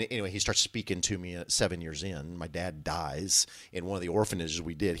then anyway, he starts speaking to me at 7 years in. My dad dies in one of the orphanages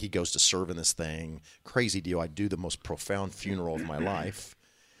we did. He goes to serve in this thing. Crazy deal. I do the most profound funeral of my life.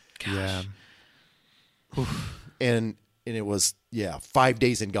 Gosh. Yeah. And it was, 5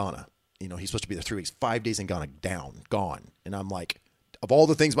 days in Ghana. He's supposed to be there 3 weeks. 5 days in Ghana, gone. And I'm like, of all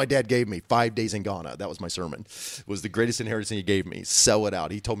the things my dad gave me, 5 days in Ghana, that was my sermon, was the greatest inheritance he gave me. Sell it out.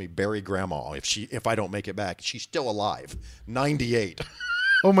 He told me, bury grandma if I don't make it back. She's still alive, 98.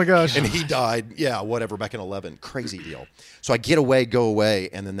 Oh my gosh. And he died, back in 11. Crazy deal. So I go away,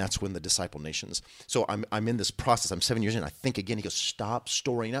 and then that's when the Disciple Nations. So I'm in this process. I'm 7 years in. I think again, he goes, stop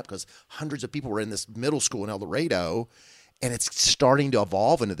storing up, because hundreds of people were in this middle school in El Dorado, and it's starting to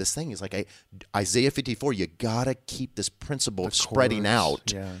evolve into this thing. It's like Isaiah 54, you got to keep this principle of spreading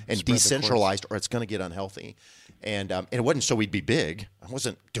out and decentralized, or it's going to get unhealthy. And it wasn't so we'd be big. I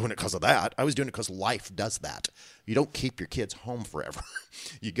wasn't doing it because of that. I was doing it because life does that. You don't keep your kids home forever.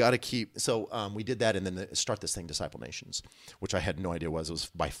 You got to keep. So we did that, and then start this thing, Disciple Nations, which I had no idea was. It was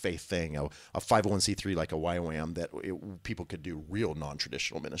by faith thing, a 501c3 like a YWAM that people could do real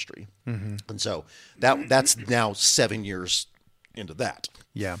non-traditional ministry. Mm-hmm. And so that's now 7 years into that.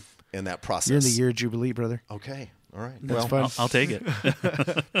 Yeah. In that process. You're in the year of Jubilee, brother. Okay. All right. That's fun. I'll take it.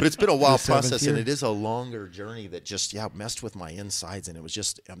 But it's been a wild process, and it is a longer journey that just messed with my insides, and it was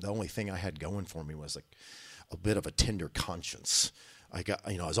just the only thing I had going for me was like a bit of a tender conscience. I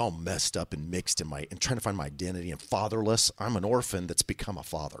was all messed up and mixed and trying to find my identity and fatherless. I'm an orphan that's become a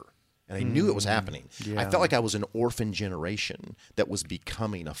father, And I knew it was happening. Yeah. I felt like I was an orphan generation that was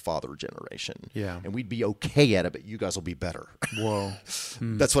becoming a father generation. Yeah. And we'd be okay at it, but you guys will be better. Whoa.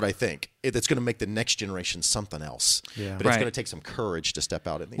 That's what I think. It's going to make the next generation something else. Yeah. But it's Right. going to take some courage to step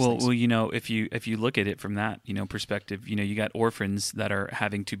out in these Well, things. well, you know, if you look at it from that, you know, perspective, you know, you got orphans that are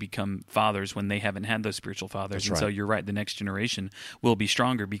having to become fathers when they haven't had those spiritual fathers. That's And so right. you're right, the next generation will be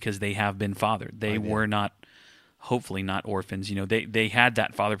stronger because they have been fathered. They were not, hopefully not orphans. You know, they had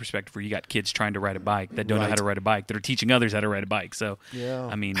that father perspective where you got kids trying to ride a bike that don't know how Right. to ride a bike, that are teaching others how to ride a bike. So, Yeah.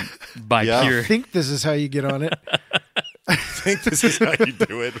 I mean, by Yeah. pure I think this is how you get on it. I think this is how you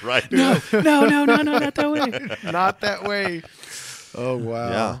do it, right? no, not that way. Not that way. Oh, wow.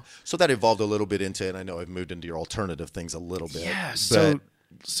 Yeah. So that evolved a little bit into, and I know I've moved into your alternative things a little bit. Yeah. but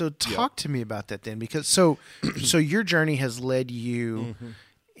So talk to me about that then, because so your journey has led you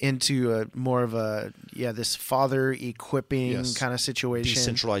into a more of a this father equipping Yes. kind of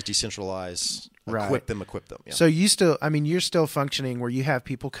situation. decentralize, Right. equip them. Yeah. So you're still functioning where you have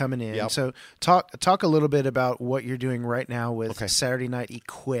people coming in. Yep. So talk a little bit about what you're doing right now with Okay. Saturday Night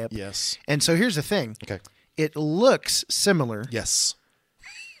Equip. Yes. And so here's the thing. Okay. It looks similar Yes.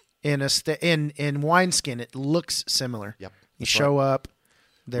 in wineskin. It looks similar. Yep. You That's show up.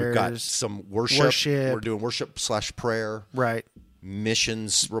 We've got There's some worship. worship. We're doing worship/prayer, right.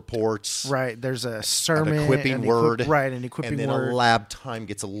 missions reports, Right. There's a an sermon, equipping an word, right? An equipping and then word. a lab time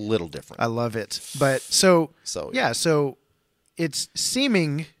gets a little different. I love it. But so yeah. so it's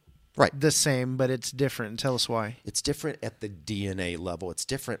seeming Right. the same, but it's different. Tell us why. It's different at the DNA level. It's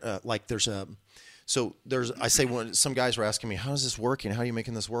different. Like there's a, so there's, I say when some guys were asking me, how is this working? How are you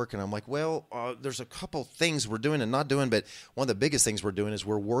making this work? And I'm like, well, there's a couple things we're doing and not doing, but one of the biggest things we're doing is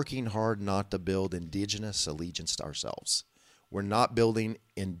we're working hard not to build indigenous allegiance to ourselves. We're not building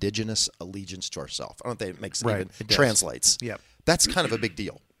indigenous allegiance to ourselves. I don't think it makes Right. even It does. translates. Yep. That's kind of a big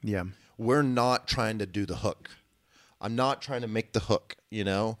deal. Yeah. We're not trying to do the hook. I'm not trying to make the hook, you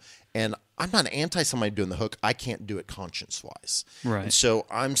know? And I'm not anti somebody doing the hook. I can't do it conscience-wise. Right. And so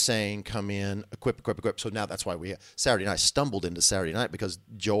I'm saying come in, equip. So now that's why Saturday night, I stumbled into Saturday night because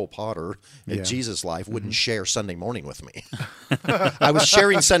Joel Potter at Yeah. Jesus Life wouldn't share Sunday morning with me. I was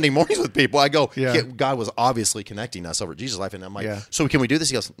sharing Sunday mornings with people. I go, Yeah. God was obviously connecting us over at Jesus Life. And I'm like, Yeah. so can we do this?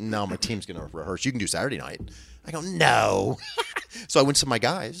 He goes, no, my team's going to rehearse. You can do Saturday night. I go, no. So I went to my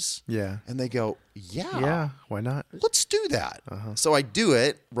guys. Yeah. And they go, yeah, Yeah. Why not? let's do that. So I do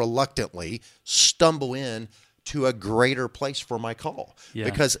it reluctantly, stumble in to a greater place for my call. Yeah.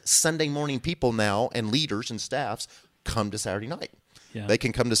 Because Sunday morning people now and leaders and staffs come to Saturday night. Yeah. They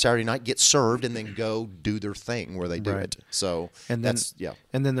can come to Saturday night, get served, and then go do their thing where they do Right. it. So And then, that's, yeah.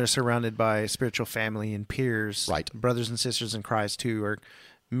 and then they're surrounded by spiritual family and peers, Right. brothers and sisters in Christ who are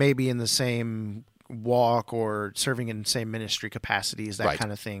maybe in the same walk or serving in the same ministry capacities, that Right.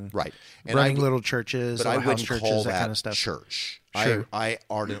 kind of thing. Right. And Running I- little churches, But I little house wouldn't churches, call that that kind of stuff. church. Sure. I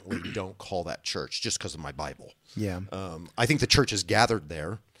ardently don't call that church just because of my Bible. Yeah. I think the church is gathered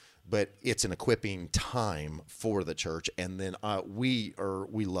there, but it's an equipping time for the church. And then we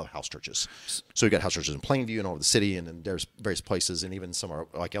love house churches. So we got house churches in Plainview and all over the city, and then there's various places, and even some are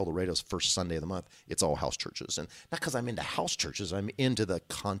like El Dorado's first Sunday of the month. It's all house churches, and not because I'm into house churches. I'm into the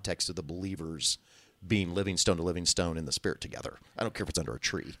context of the believers being living stone to living stone in the spirit together. I don't care if it's under a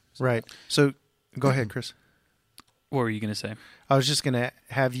tree. Right. So go ahead, Chris. What were you going to say? I was just going to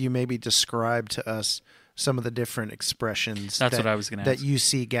have you maybe describe to us some of the different expressions That's what I was gonna that ask. you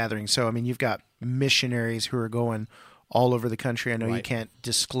see gathering. So, I mean, you've got missionaries who are going all over the country. I know you Right. can't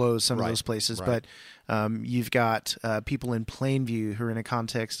disclose some of Right. those places, Right. but you've got people in Plainview who are in a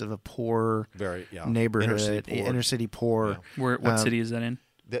context of a poor Very, yeah. neighborhood, Inner city poor. What city is that in?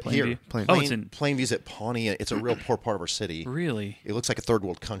 Here, Plainview. Oh, it's in. Plainview's at Pawnee. It's a real poor part of our city. Really? It looks like a third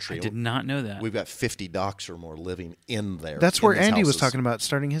world country. I did not know that. We've got 50 docs or more living in there. That's in where these Andy was houses, talking about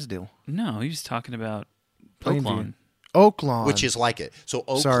starting his deal. No, he was talking about Plainview. Oaklawn. Oaklawn. which is like it. So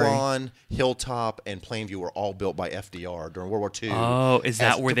Sorry. Oaklawn, Hilltop, and Plainview were all built by FDR during World War II. Oh, is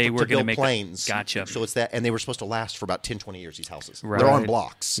that where they were going to make the- planes? Gotcha. So it's that, and they were supposed to last for about 10, 20 years. These houses, Right. they're on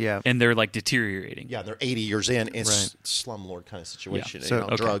blocks. Yeah. And they're like deteriorating. Yeah, they're 80 years in. It's Right. slumlord kind of situation. Yeah. So-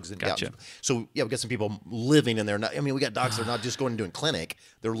 okay. Drugs and Gotcha. yeah. So yeah, we got some people living in there. I mean, we got docs that are not just going and doing clinic;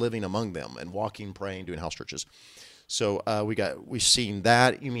 they're living among them and walking, praying, doing house churches. So we've seen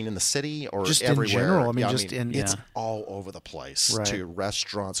that. You mean in the city or Just in everywhere? general? I mean, Yeah, just in- it's Yeah. all over the place. Right. To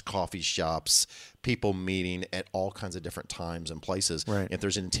restaurants, coffee shops, people meeting at all kinds of different times and places. Right. If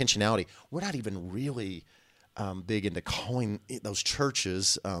there's an intentionality, we're not even really big into calling those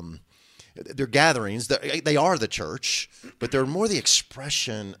churches. They're gatherings. They are the church, but they're more the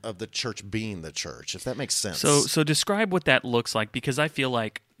expression of the church being the church, if that makes sense. So describe what that looks like, because I feel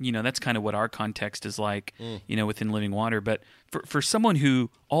like that's kind of what our context is like, within Living Water. But for someone who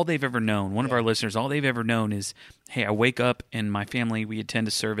all they've ever known, one of our listeners, all they've ever known is, hey, I wake up and my family, we attend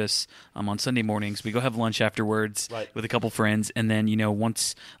a service on Sunday mornings. We go have lunch afterwards with a couple friends, and then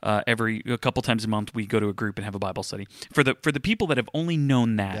once a couple times a month, we go to a group and have a Bible study. For the people that have only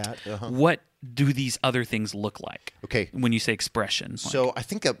known that, what do these other things look like? Okay, when you say expression, so I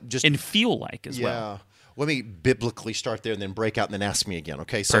think that just and feel like as well. Let me biblically start there and then break out and then ask me again,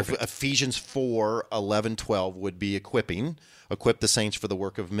 okay? So Ephesians 4, 11, 12 would be equipping. Equip the saints for the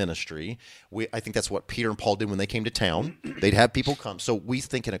work of ministry. I think that's what Peter and Paul did when they came to town. They'd have people come. So we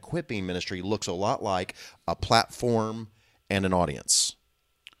think an equipping ministry looks a lot like a platform and an audience.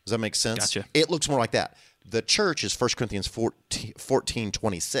 Does that make sense? Gotcha. It looks more like that. The church is 1 Corinthians 14,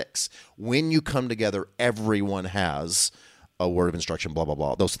 26. When you come together, everyone has a word of instruction, blah, blah,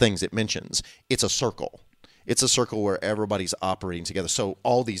 blah. Those things it mentions. It's a circle. It's a circle where everybody's operating together. So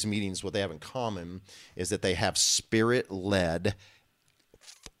all these meetings, what they have in common is that they have spirit-led,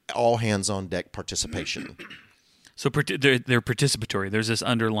 all-hands-on-deck participation. So they're participatory. There's this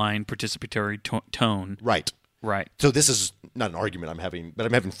underlying participatory tone. Right. So this is not an argument I'm having, but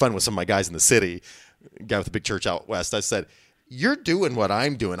I'm having fun with some of my guys in the city. A guy with a big church out west, I said, you're doing what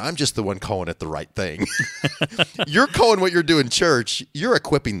I'm doing. I'm just the one calling it the right thing. You're calling what you're doing church. You're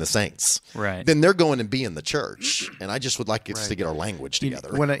equipping the saints. Right. Then they're going and being the church. And I just would like us to get our language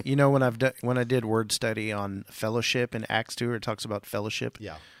together. When I did word study on fellowship in Acts 2, it talks about fellowship.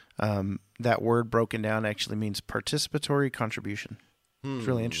 Yeah. That word broken down actually means participatory contribution. It's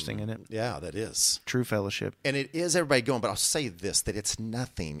really interesting, isn't it? Yeah, that is. True fellowship. And it is everybody going, but I'll say this, that it's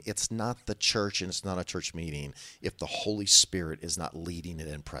nothing. It's not the church and it's not a church meeting if the Holy Spirit is not leading it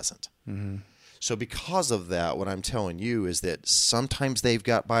and present. Mm-hmm. So because of that, what I'm telling you is that sometimes they've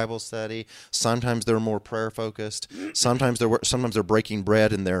got Bible study, sometimes they're more prayer focused, sometimes they're breaking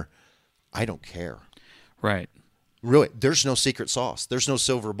bread and I don't care. Right. Really, there's no secret sauce. There's no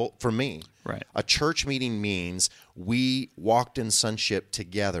silver bullet for me. Right. A church meeting means we walked in sonship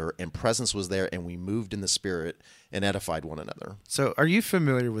together and presence was there and we moved in the Spirit and edified one another. So are you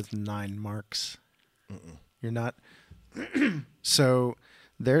familiar with 9 Marks? Mm-mm. You're not? So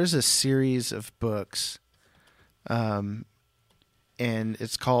there's a series of books, and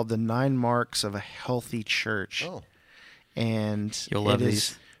it's called The 9 Marks of a Healthy Church. Oh. And you'll love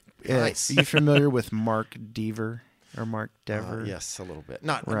these. Nice. Are you familiar with Mark Dever? Or Mark Dever? Yes, a little bit.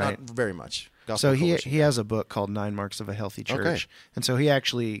 Not very much. So he has a book called 9 Marks of a Healthy Church. Okay. And so he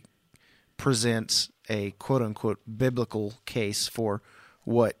actually presents a quote-unquote biblical case for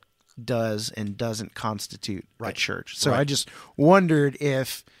what does and doesn't constitute a church. So I just wondered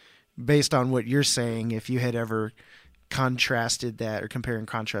if, based on what you're saying, if you had ever contrasted that or compare and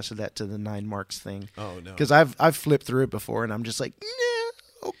contrasted that to the 9 Marks thing. Oh, no. Because I've flipped through it before, and I'm just like,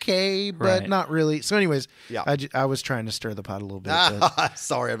 okay, but not really. So anyways, I was trying to stir the pot a little bit.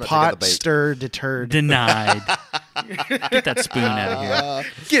 Sorry, I'm not pot, taking the bait. stir, deterred. Denied. Get that spoon out of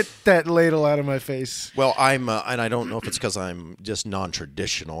here. Get that ladle out of my face. Well, I'm, and I don't know if it's because I'm just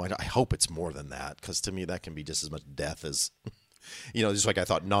non-traditional. I hope it's more than that, because to me that can be just as much death as, just like I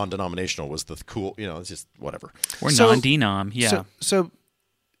thought non-denominational was the cool, it's just whatever. Or non-denom, yeah. So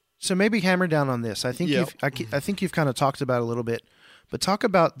maybe hammer down on this. I think you've kind of talked about it a little bit. But talk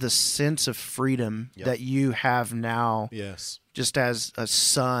about the sense of freedom that you have now, just as a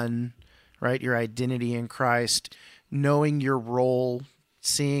son, right? Your identity in Christ, knowing your role,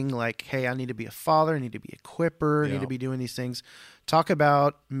 seeing like, hey, I need to be a father, I need to be a equipper, I need to be doing these things. Talk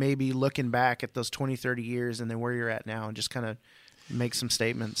about maybe looking back at those 20, 30 years and then where you're at now and just kind of make some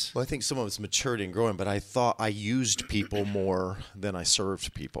statements. Well, I think some of it's maturity and growing, but I thought I used people more than I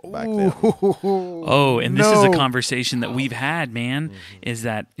served people back then. Oh, and this is a conversation that we've had, man, is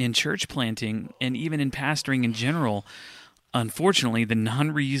that in church planting and even in pastoring in general, unfortunately, the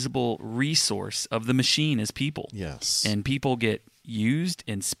non-reusable resource of the machine is people. Yes. And people get used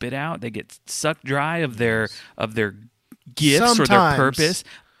and spit out. They get sucked dry of their gifts or their purpose.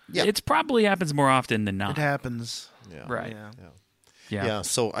 Yep. It probably happens more often than not. It happens. Yeah. Right. Yeah.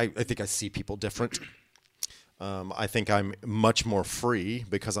 So I think I see people different. I think I'm much more free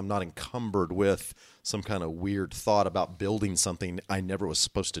because I'm not encumbered with some kind of weird thought about building something I never was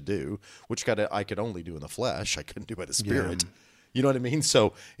supposed to do, which I could only do in the flesh. I couldn't do by the Spirit. Yeah. You know what I mean?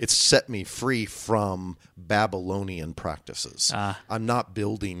 So it's set me free from Babylonian practices. I'm not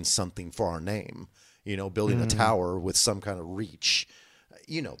building something for our name, building a tower with some kind of reach.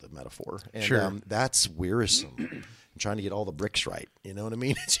 You know the metaphor. And that's wearisome. I'm trying to get all the bricks right. You know what I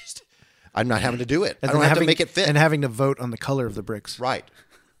mean? It's just, I'm not having to do it. I don't have to make it fit. And having to vote on the color of the bricks. Right.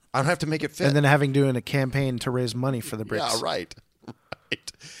 I don't have to make it fit. And then having doing a campaign to raise money for the bricks. Yeah, right.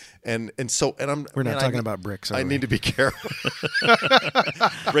 And I'm. We're not man, talking about bricks. I need to be careful.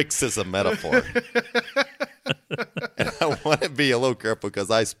 Bricks is a metaphor. And I want to be a little careful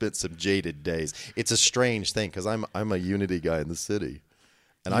because I spent some jaded days. It's a strange thing because I'm a unity guy in the city,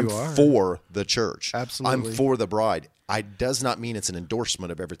 and I'm for the church. Absolutely, I'm for the bride. I does not mean it's an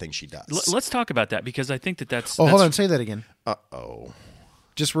endorsement of everything she does. Let's talk about that because I think that's. Oh, hold on. Say that again. Uh-oh.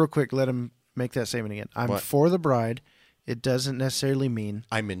 Just real quick. Let him make that statement again. I'm for the bride. It doesn't necessarily mean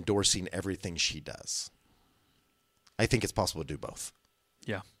I'm endorsing everything she does. I think it's possible to do both.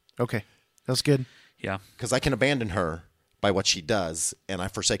 Yeah. Okay. That's good. Yeah. Because I can abandon her by what she does, and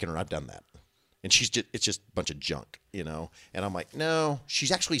I've forsaken her. I've done that. And it's just a bunch of junk, you know? And I'm like, no,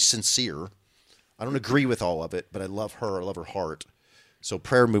 she's actually sincere. I don't agree with all of it, but I love her. I love her heart. So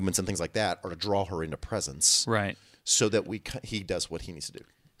prayer movements and things like that are to draw her into presence. Right. So that he does what he needs to do.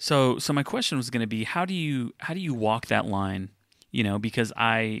 So my question was going to be, how do you walk that line? You know, because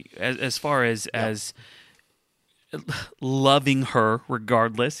as far as loving her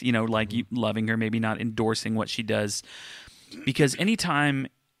regardless, you know, like you loving her, maybe not endorsing what she does, because anytime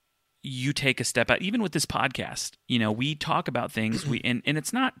you take a step out, even with this podcast, you know, we talk about things and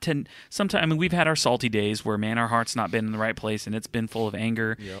it's not to sometimes, I mean, we've had our salty days where, man, our heart's not been in the right place and it's been full of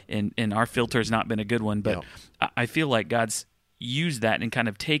anger and our filter's not been a good one. But I feel like God's used that and kind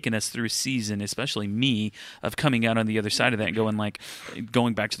of taken us through a season, especially me, of coming out on the other side of that and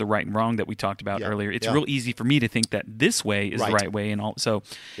going back to the right and wrong that we talked about earlier. It's real easy for me to think that this way is the right way. And all. So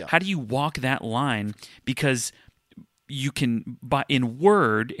how do you walk that line? Because you can, in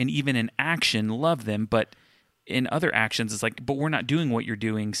word and even in action, love them, but in other actions, it's like, but we're not doing what you're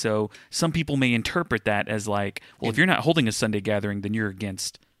doing. So some people may interpret that as like, well, if you're not holding a Sunday gathering, then you're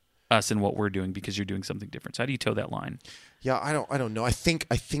against us and what we're doing because you're doing something different. So how do you toe that line? Yeah, I don't know. I think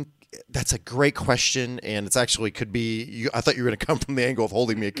that's a great question, and it's actually could be. I thought you were going to come from the angle of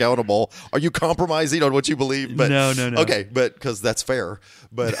holding me accountable. Are you compromising on what you believe? But no. Okay, but because that's fair.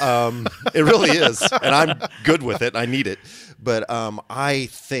 But it really is, and I'm good with it. I need it. But I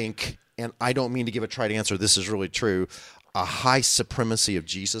think, and I don't mean to give a trite answer. This is really true. A high supremacy of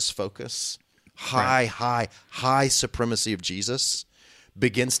Jesus focus, high supremacy of Jesus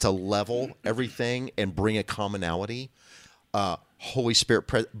begins to level everything and bring a commonality. Holy Spirit,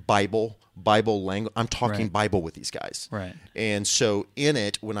 Bible language. I'm talking Bible with these guys. Right. And so in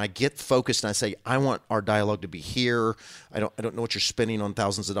it, when I get focused and I say, I want our dialogue to be here. I don't know what you're spending on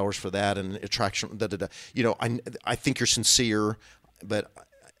thousands of dollars for that and attraction. You know, I think you're sincere, but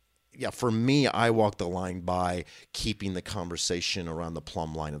yeah, for me, I walk the line by keeping the conversation around the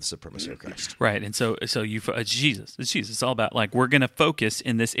plumb line of the supremacy of Christ. Right, and so you, it's Jesus. It's all about like we're going to focus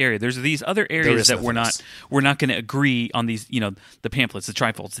in this area. There's these other areas that we're not going to agree on. These, you know, the pamphlets, the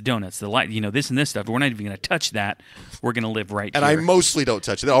trifolds, the donuts, the light, you know, this and this stuff. We're not even going to touch that. We're going to live right and here. I mostly don't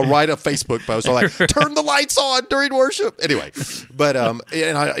touch it. I'll write a Facebook post. I'll like turn the lights on during worship. Anyway, but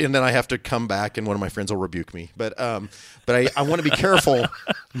and then I have to come back, and one of my friends will rebuke me. But I want to be careful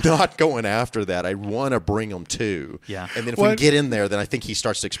not going after that. I want to bring them to. Yeah. And then if we get in there, then I think he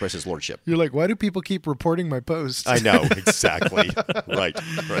starts to express his lordship. You're like, why do people keep reporting my posts? I know, exactly. Right.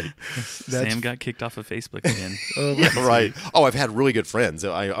 Sam got kicked off of Facebook again. Yeah, right. Oh, I've had really good friends.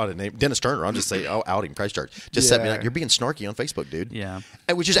 I ought to name Dennis Turner. I'll just say, out him, Christchurch. Just set me like, you're being snarky on Facebook, dude. Yeah.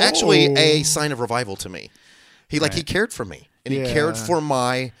 Which is actually a sign of revival to me. He cared for me. And he cared for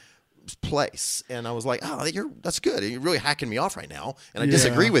my place, and I was like, that's good. You're really hacking me off right now, and I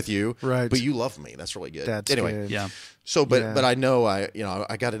disagree with you, but you love me. That's really good. That's anyway good. Yeah. So but I know I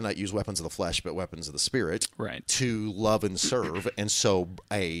got to not use weapons of the flesh but weapons of the spirit, right, to love and serve. And so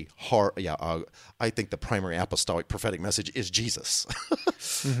I think the primary apostolic prophetic message is Jesus.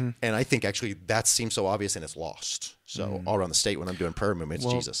 And I think actually that seems so obvious and it's lost. So all around the state when I'm doing prayer movement,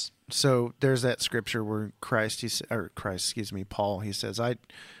 it's Jesus. So there's that scripture where Paul, he says,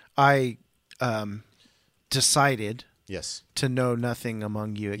 I decided to know nothing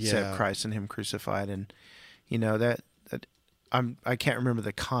among you except Christ and him crucified. And you know that I can't remember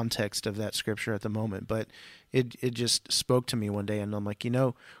the context of that scripture at the moment, but it just spoke to me one day, and I'm like,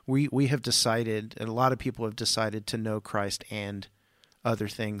 we have decided, and a lot of people have decided to know Christ and other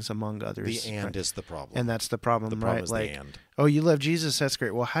things among others. The and is the problem. And that's the problem, right? Is like, the and. Oh, you love Jesus, that's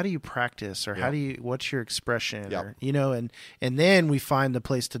great. Well, how do you practice, or what's your expression? Or, and then we find the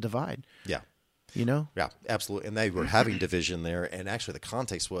place to divide. Yeah. Yeah, absolutely. And they were having division there, and actually the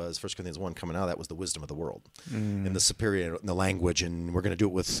context was 1 Corinthians 1 coming out of that was the wisdom of the world and the superior and the language, and we're going to do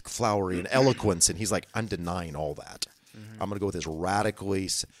it with flowery and eloquence. And he's like, I'm denying all that. I'm going to go with this radically.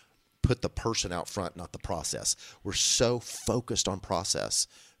 Put the person out front, not the process. We're so focused on process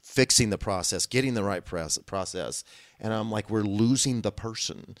fixing the process, getting the right process. And I'm like, we're losing the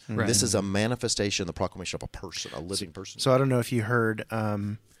person. Right. This is a manifestation, the proclamation of a person, a living person. So I don't know if you heard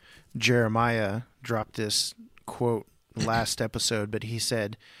Jeremiah drop this quote last episode, but he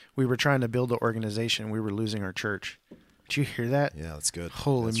said, we were trying to build an organization. We were losing our church. Did you hear that? Yeah, that's good.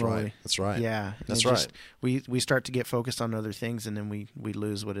 Holy that's moly. Right. That's right. Yeah. That's right. We start to get focused on other things, and then we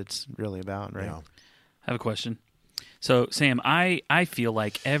lose what it's really about, right? Yeah. I have a question. So, Sam, I feel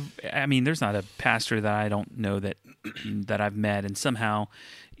like there's not a pastor that I don't know that I've met, and somehow,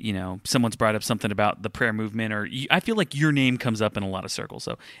 someone's brought up something about the prayer movement, or I feel like your name comes up in a lot of circles.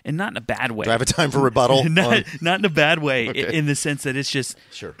 So, and not in a bad way. Do I have a time for rebuttal? not in a bad way, Okay. in the sense that it's just,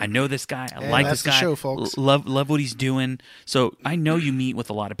 Sure. I know this guy, I And like that's this guy, the show, folks. love what he's doing. So I know you meet with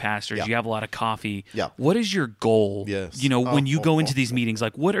a lot of pastors. Yeah. You have a lot of coffee. Yeah. What is your goal? Yes. When you go into these meetings,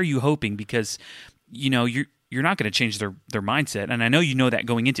 like, what are you hoping? Because you're not going to change their mindset. And I know you know that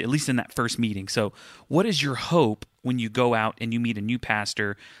going into, at least in that first meeting. So what is your hope when you go out and you meet a new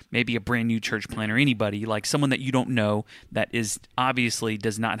pastor, maybe a brand new church planter, anybody, like someone that you don't know that is obviously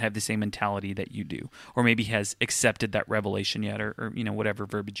does not have the same mentality that you do, or maybe has accepted that revelation yet, or whatever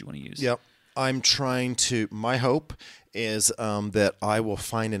verbiage you want to use? Yep. My hope is that I will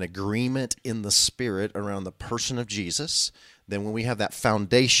find an agreement in the Spirit around the person of Jesus. Then when we have that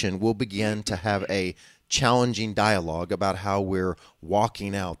foundation, we'll begin to have a challenging dialogue about how we're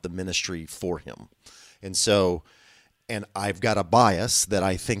walking out the ministry for him. And I've got a bias that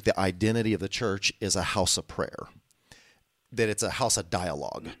I think the identity of the church is a house of prayer, that it's a house of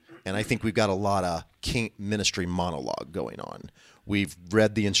dialogue. And I think we've got a lot of ministry monologue going on. We've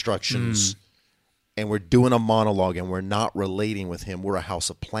read the instructions and we're doing a monologue and we're not relating with him. We're a house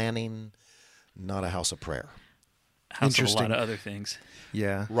of planning, not a house of prayer. House of a Interesting. lot of other things.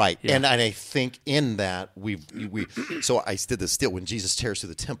 Yeah. Right. Yeah. And I think in that so I did this still when Jesus tears through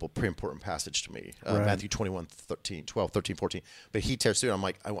the temple, pretty important passage to me, Right. Matthew 12, 13, 14. But he tears through it. I'm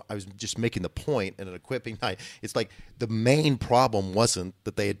like, I was just making the point in an equipping night. It's like the main problem wasn't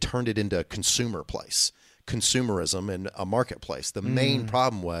that they had turned it into a consumer place, consumerism and a marketplace. The main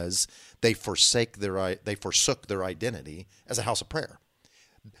problem was they forsook their identity as a house of prayer.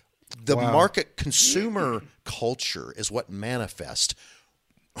 The market consumer culture is what manifests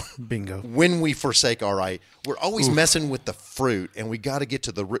Bingo. when we forsake our right. We're always messing with the fruit, and we got to get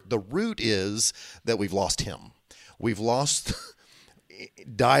to the root. The root is that we've lost him. We've lost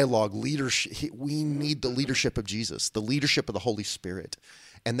dialogue, leadership. We need the leadership of Jesus, the leadership of the Holy Spirit.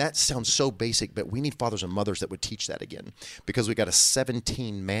 And that sounds so basic, but we need fathers and mothers that would teach that again, because we got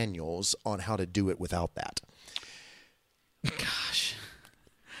 17 manuals on how to do it without that. Gosh.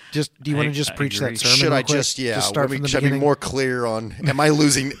 Do you want to just I preach agree. that sermon? Should real I quick? just start from the should I be beginning? more clear on? Am I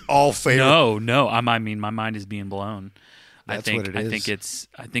losing all favor? No. I mean, my mind is being blown. That's I think, what it is.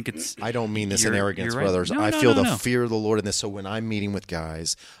 I think it's. I don't mean this in You're- arrogance, you're right. brothers. No, I no, feel no, the no. fear of the Lord in this. So when I'm meeting with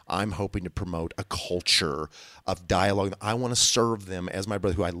guys, I'm hoping to promote a culture of dialogue. I want to serve them as my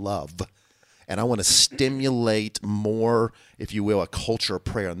brother who I love. And I want to stimulate more, if you will, a culture of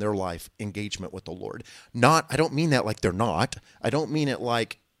prayer in their life, engagement with the Lord. I don't mean that like they're not. I don't mean it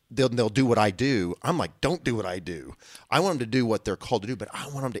like they'll do what I do. I'm like, don't do what I do. I want them to do what they're called to do, but I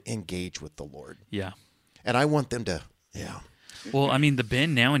want them to engage with the Lord. Yeah. And I want them to, Well, I mean, the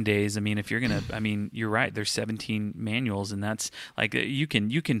bin nowadays, if you're going to, you're right. There's 17 manuals, and that's like you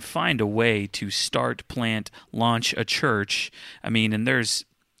can find a way to start, plant, launch a church. And there's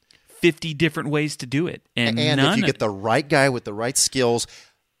 50 different ways to do it. And if you get the right guy with the right skills,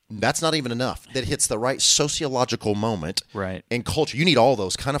 that's not even enough. That hits the right sociological moment, Right. And culture. You need all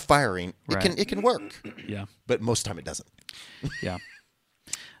those kind of firing. Right. It can work, Yeah. but most of the time it doesn't. Yeah.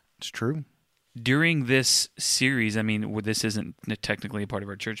 It's true. During this series, this isn't technically a part of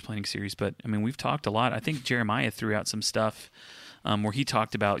our church planning series, but we've talked a lot. I think Jeremiah threw out some stuff where he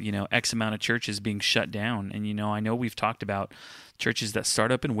talked about, X amount of churches being shut down. And, I know we've talked about churches that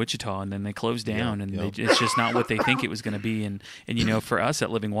start up in Wichita and then they close down it's just not what they think it was going to be. And for us at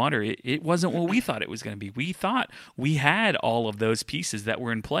Living Water, it wasn't what we thought it was going to be. We thought we had all of those pieces that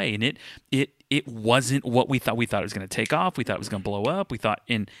were in play, and it wasn't what we thought. We thought it was going to take off. We thought it was going to blow up. We thought,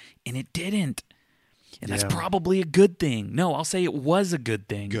 and it didn't. And that's probably a good thing. No, I'll say it was a good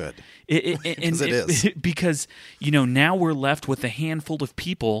thing. Good. Because it is. Because, now we're left with a handful of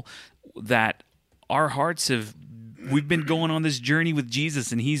people that our hearts we've been going on this journey with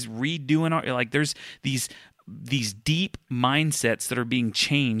Jesus, and he's redoing there's these deep mindsets that are being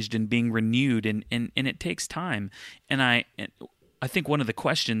changed and being renewed, and it takes time. And I think one of the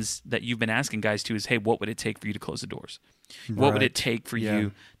questions that you've been asking guys too is, hey, what would it take for you to close the doors? What would it take for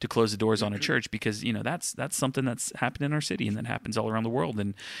you to close the doors on a church? Because, that's something that's happened in our city and that happens all around the world.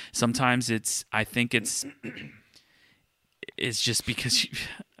 And sometimes I think it's just because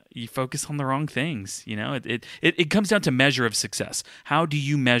you focus on the wrong things. It comes down to measure of success. How do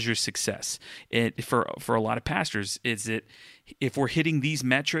you measure success? For a lot of pastors, is it, if we're hitting these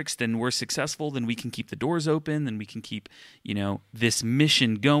metrics, then we're successful, then we can keep the doors open, then we can keep, this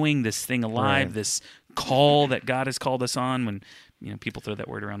mission going, this thing alive, Right. this call that God has called us on. When, people throw that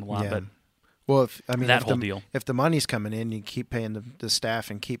word around a lot, but Well, if the money's coming in, you keep paying the staff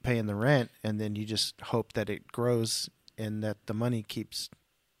and keep paying the rent, and then you just hope that it grows and that the money keeps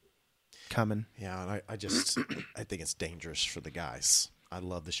coming. Yeah, and I think it's dangerous for the guys. I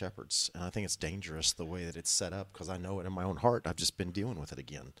love the Shepherds, and I think it's dangerous the way that it's set up, because I know it in my own heart. I've just been dealing with it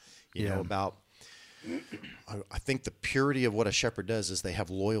again. I think the purity of what a shepherd does is they have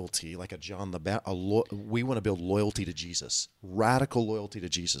loyalty, like a John the Baptist. We want to build loyalty to Jesus, radical loyalty to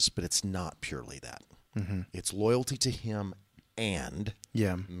Jesus, but it's not purely that. Mm-hmm. It's loyalty to him and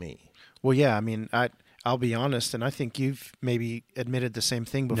me. Well, yeah, I mean, I'll be honest, and I think you've maybe admitted the same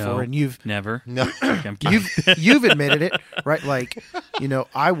thing before, no, and you've never. No, you've admitted it, right? Like,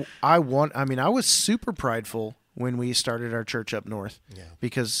 I was super prideful when we started our church up north,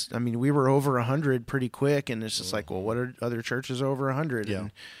 because we were over 100 pretty quick, and it's just like, well, what are other churches over 100? Yeah.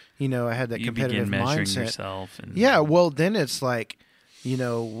 And I had that competitive begin measuring mindset. Yourself and, well, then it's like,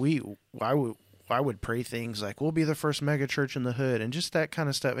 I would pray things like, we'll be the first mega church in the hood, and just that kind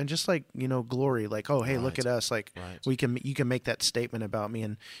of stuff, and just like, glory, like, oh, hey, look at us, like, you can make that statement about me.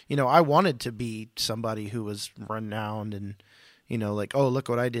 And I wanted to be somebody who was renowned and like, oh, look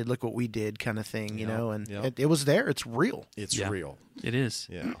what I did, look what we did, kind of thing. It was there. It's real. It's real. It is.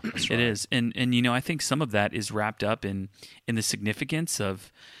 Yeah, that's right. It is. And I think some of that is wrapped up in the significance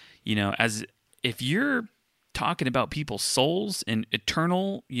of, as if you're talking about people's souls and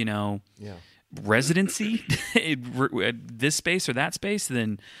eternal, residency, this space or that space,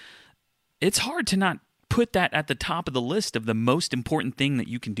 then it's hard to not put that at the top of the list of the most important thing that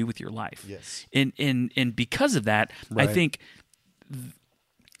you can do with your life. Yes. And because of that, Right. I think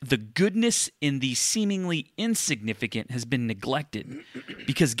the goodness in the seemingly insignificant has been neglected,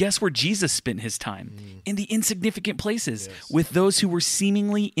 because guess where Jesus spent his time? In the insignificant places, with those who were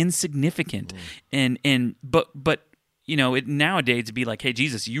seemingly insignificant. But nowadays to be like, hey,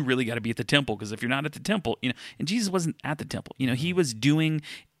 Jesus, you really got to be at the temple, because if you're not at the temple, and Jesus wasn't at the temple. He was doing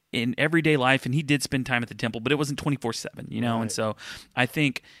in everyday life, and he did spend time at the temple, but it wasn't 24/7, Right. And so I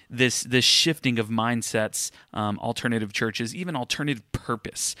think this shifting of mindsets, alternative churches, even alternative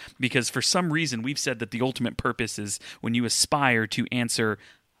purpose, because for some reason we've said that the ultimate purpose is when you aspire to answer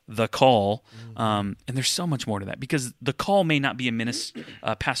the call, and there's so much more to that, because the call may not be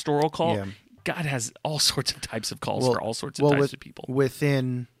a pastoral call. Yeah. God has all sorts of types of calls for all sorts of types of people.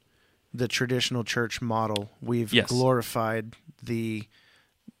 Within the traditional church model, we've glorified the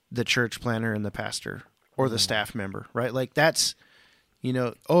church planter and the pastor or the staff member, right? Like that's,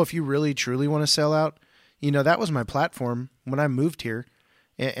 if you really truly want to sell out, that was my platform when I moved here,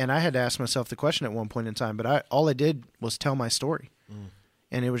 and I had to ask myself the question at one point in time, but all I did was tell my story.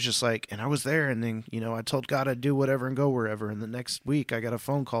 And it was just like, and I was there, and then, I told God I'd do whatever and go wherever. And the next week I got a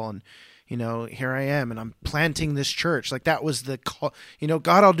phone call, and, here I am, and I'm planting this church. Like that was the call,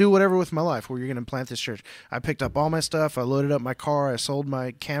 God, I'll do whatever with my life where you're going to plant this church. I picked up all my stuff. I loaded up my car. I sold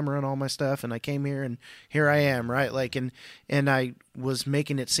my camera and all my stuff. And I came here, and here I am. Right. Like, and I was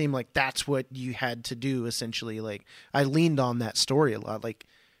making it seem like that's what you had to do essentially. Like I leaned on that story a lot. Like,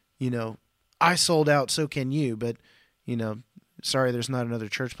 I sold out, so can you, but, sorry, there's not another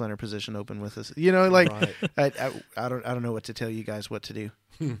church planter position open with us. Right. I don't know what to tell you guys what to do.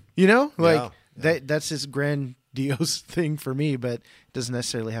 That's this grandiose thing for me, but it doesn't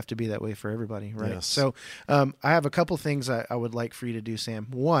necessarily have to be that way for everybody, right? Yes. So I have a couple things I would like for you to do, Sam.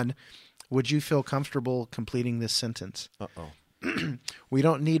 One, would you feel comfortable completing this sentence? We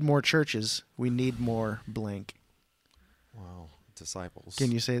don't need more churches. We need more blank. Wow. Disciples.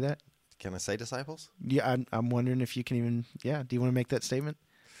 Can you say that? Can I say disciples? Yeah, I'm wondering if you can even, do you want to make that statement?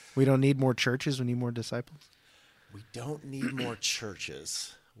 We don't need more churches, we need more disciples. We don't need more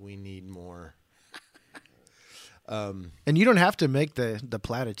churches. We need more. And you don't have to make the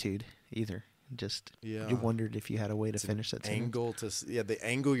platitude either. Just Yeah. you wondered if you had a way to finish that sentence. Angle the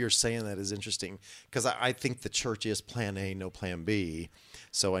angle you're saying that is interesting, because I think the church is plan A, no plan B.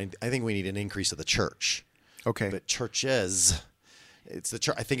 So I think we need an increase of the church. Okay. But churches, it's the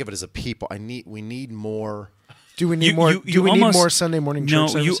church. I think of it as a people. We need more. Do we need more? Do we need more Sunday morning church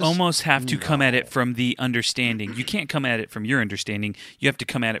services? No, you almost have to come at it from the understanding. You can't come at it from your understanding. You have to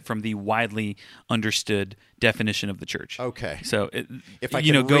come at it from the widely understood definition of the church. Okay. So, If I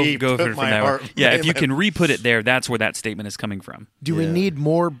you can know, go re-put from my that. heart- Yeah, if you can re-put it there, that's where that statement is coming from. Do we need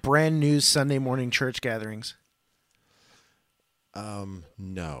more brand new Sunday morning church gatherings?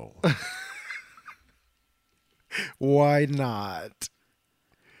 No. Why not?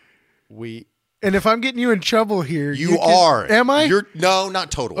 We. And if I'm getting you in trouble here, You are. Am I? No,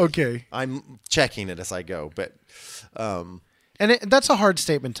 not totally. Okay. I'm checking it as I go, but And that's a hard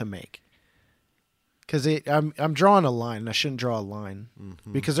statement to make, because I'm drawing a line. I shouldn't draw a line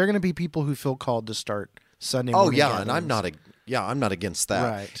because there are going to be people who feel called to start Sunday morning. and I'm not against that.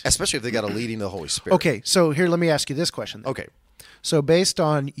 Right. Especially if they got a leading of the Holy Spirit. Okay, so here, let me ask you this question. Okay. So based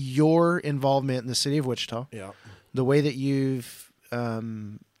on your involvement in the city of Wichita, Yeah. the way that you've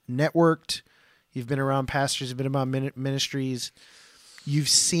networked, you've been around pastors, you've been around ministries, you've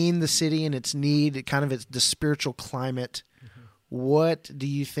seen the city and its need, the spiritual climate. What do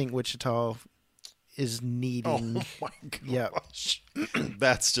you think Wichita is needing? Oh my gosh. Yeah.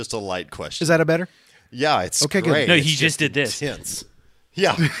 That's just a light question. Is that a better? Yeah, it's Okay, good. great. No, It's he just did this. Intense.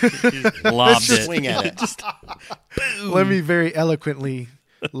 Yeah. Lobbed it. Swing at it. Let me very eloquently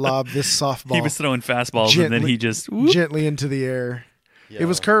lob this softball He was throwing fastballs, and then he just gently into the air. It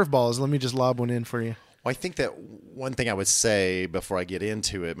was curveballs. Let me just lob one in for you. Well, I think that one thing I would say before I get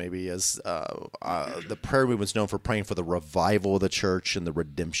into it maybe is the prayer movement's known for praying for the revival of the church and the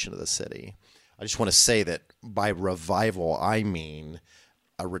redemption of the city. I just want to say that by revival, I mean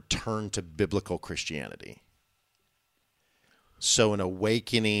a return to biblical Christianity. So an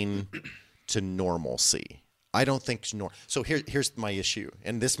awakening to normalcy. I don't think so. Here's my issue,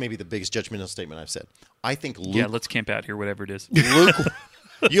 and this may be the biggest judgmental statement I've said. I think let's camp out here, whatever it is.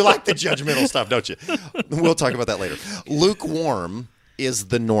 You like the judgmental stuff, don't you? We'll talk about that later. Lukewarm is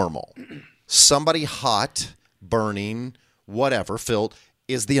the normal. Somebody hot, burning, whatever, filled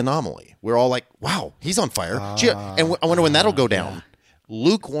is the anomaly. We're all like, wow, he's on fire. And I wonder when that'll go down.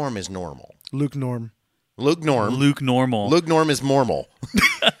 Lukewarm is normal. Luke Norm. Luke Norm. Luke Normal. Luke Norm is normal.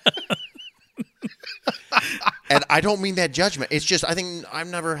 And I don't mean that judgment. It's just I think I've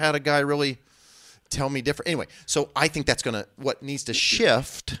never had a guy really tell me different. Anyway, so I think that's what needs to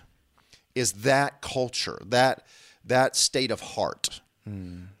shift is that culture, that state of heart.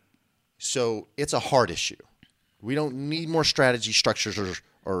 So it's a heart issue. We don't need more strategy, structures,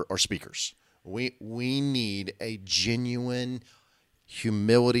 or speakers. We need a genuine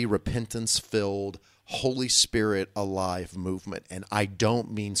humility, repentance-filled, Holy Spirit alive movement. And I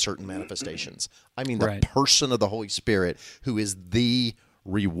don't mean certain manifestations. I mean the person of the Holy Spirit who is the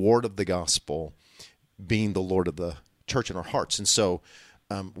reward of the gospel being the Lord of the church in our hearts. And so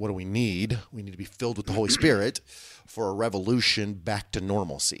what do we need? We need to be filled with the Holy Spirit for a revolution back to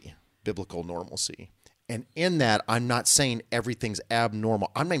normalcy, biblical normalcy. And in that, I'm not saying everything's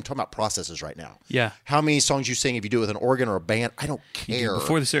abnormal. I'm not even talking about processes right now. Yeah. How many songs you sing if you do it with an organ or a band? I don't care.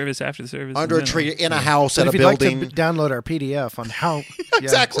 Before the service, after the service. Under a tree, in a house, But at if a you'd building. like to download our PDF on how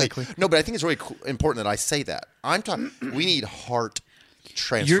Exactly. No, but I think it's really important that I say that. I'm talking. We need heart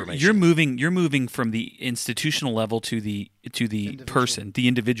transformation. You're moving from the institutional level to the person, the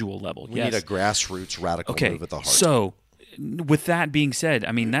individual level. We need a grassroots radical move at the heart. So with that being said,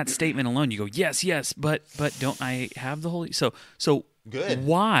 I mean that statement alone, you go, yes, but don't I have the Holy? So Good.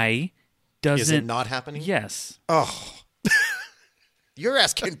 Why doesn't Is it not happening? Yes. Oh, you're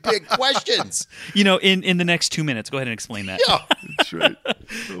asking big questions. In the next 2 minutes, go ahead and explain that. Yeah, That's right.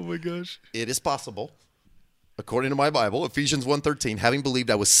 Oh my gosh. it is possible, according to my Bible, Ephesians 1:13. Having believed,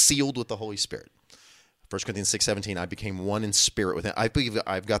 I was sealed with the Holy Spirit. 1 Corinthians 6:17. I became one in spirit with Him. I believe that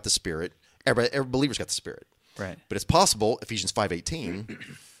I've got the Spirit. Every believer's got the Spirit. Right. But it's possible, Ephesians 5:18,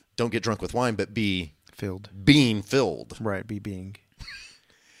 don't get drunk with wine, but be Filled. being filled. Right, being.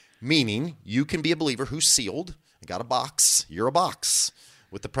 Meaning you can be a believer who's sealed, got a box, you're a box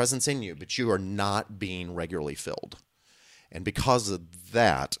with the presence in you, but you are not being regularly filled. And because of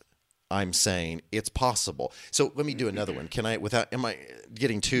that, I'm saying it's possible. So let me do another one. Am I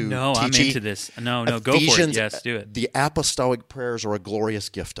getting too No, I'm teachy? into this. No, go for it. Yes, do it. The apostolic prayers are a glorious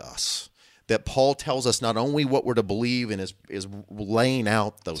gift to us. That Paul tells us not only what we're to believe and is laying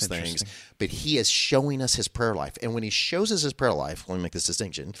out those things, but he is showing us his prayer life. And when he shows us his prayer life, let me make this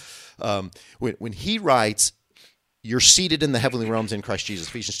distinction. When he writes, you're seated in the heavenly realms in Christ Jesus,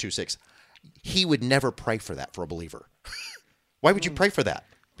 Ephesians 2:6, he would never pray for that for a believer. Why would you pray for that?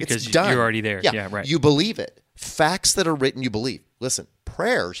 Because it's done. you're already there. Yeah, right. You believe it. Facts that are written, you believe. Listen,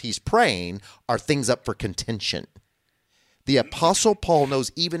 prayers he's praying are things up for contention. The Apostle Paul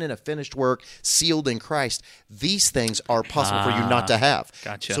knows even in a finished work, sealed in Christ, these things are possible for you not to have.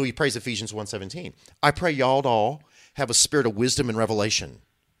 Gotcha. So he prays Ephesians 1:17. I pray y'all all have a spirit of wisdom and revelation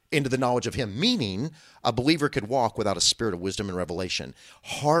into the knowledge of him, meaning a believer could walk without a spirit of wisdom and revelation.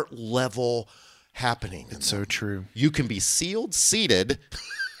 Heart level happening. It's so true. You can be sealed, seated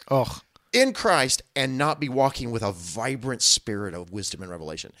Oh, in Christ and not be walking with a vibrant spirit of wisdom and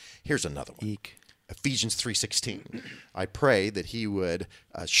revelation. Here's another one. eek. Ephesians 3:16. I pray that he would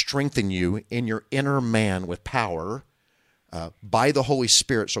strengthen you in your inner man with power by the Holy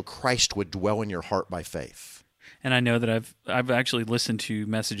Spirit, so Christ would dwell in your heart by faith. And I know that I've actually listened to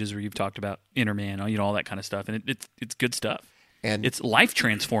messages where you've talked about inner man, all that kind of stuff, and it's good stuff. And It's life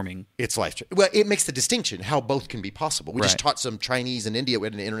transforming. it's life. Well, it makes the distinction how both can be possible. We just Right. taught some Chinese in India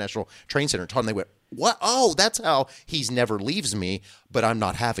at an international training center, and taught them, they went, "What? Oh, that's how he's never leaves me, but I'm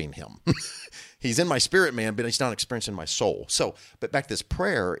not having him." He's in my spirit, man, but he's not experiencing my soul. So, but back to this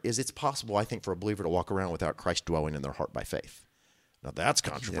prayer is it's possible, I think, for a believer to walk around without Christ dwelling in their heart by faith. Now that's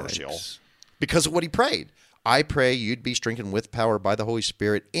controversial Yikes. because of what he prayed. I pray you'd be strengthened with power by the Holy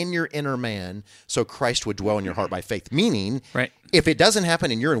Spirit in your inner man, so Christ would dwell in your heart by faith. Meaning, Right. if it doesn't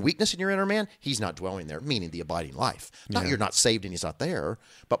happen and you're in weakness in your inner man, he's not dwelling there, meaning the abiding life. Not you're not saved and he's not there,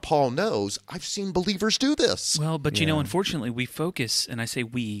 but Paul knows, I've seen believers do this. Well, but unfortunately, we focus, and I say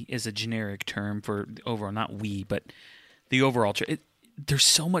we is a generic term for the overall, not we, but the overall. There's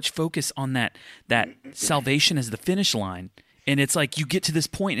so much focus on that salvation as the finish line. And it's like you get to this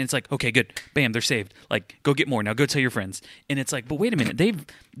point, and it's like, okay, good, bam, they're saved. Like, go get more now. Go tell your friends. And it's like, but wait a minute,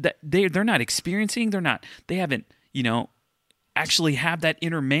 they're not experiencing. They haven't, actually have that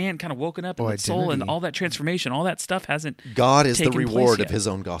inner man kind of woken up in the soul, and identity. all that transformation, all that stuff hasn't. God is the taken place reward of yet. his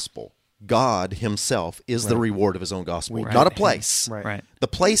own gospel. God himself is the reward of his own gospel, Right. not a place. Right. Right, The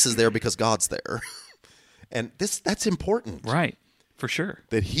place is there because God's there. And that's important. right, for sure.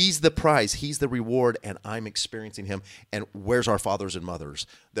 That he's the prize, he's the reward, and I'm experiencing him. And where's our fathers and mothers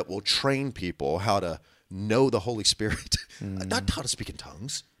that will train people how to know the Holy Spirit? Not how to speak in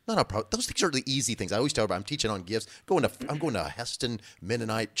tongues. Those things are the easy things. I always tell everybody, I'm teaching on gifts. I'm going to a Heston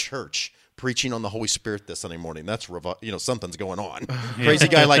Mennonite church preaching on the Holy Spirit this Sunday morning. That's something's going on. Crazy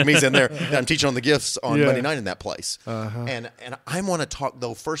guy like me's in there. I'm teaching on the gifts on Monday night in that place. And I want to talk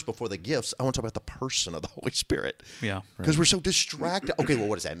though first before the gifts. I want to talk about the person of the Holy Spirit. Yeah. Because we're so distracted. Okay, well,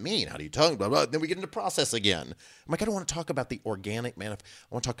 what does that mean? How do you tongue? Blah, blah. Then we get into process again. I'm like, I don't want to talk about the organic man. I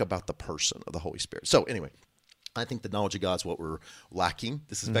want to talk about the person of the Holy Spirit. So anyway, I think the knowledge of God is what we're lacking.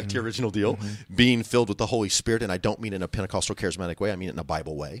 This is back to your original deal, being filled with the Holy Spirit. And I don't mean it in a Pentecostal charismatic way. I mean it in a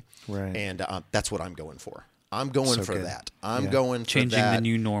Bible way. Right. And that's what I'm going for. I'm going for good. that. I'm Yeah. going for Changing that. the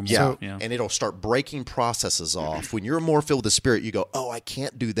new normal. Yeah. So- yeah. And it'll start breaking processes off. When you're more filled with the Spirit, you go, oh, I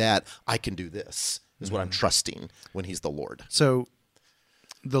can't do that. I can do this, is what I'm trusting when he's the Lord. So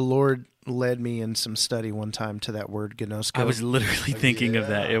the Lord led me in some study one time to that word gnosko. I was literally thinking of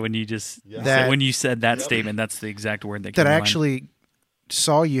that when you just That- when you said that statement. That's the exact word that came that to I mind. actually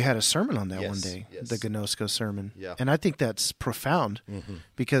saw you had a sermon on that Yes, one day, yes. the gnosko sermon. Yeah. And I think that's profound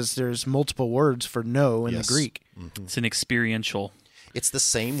because there's multiple words for know in Yes. the Greek. It's an experiential It's the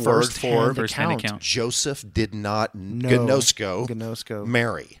same word for First-hand first-hand account. account. Joseph did not No. gnosko Marry.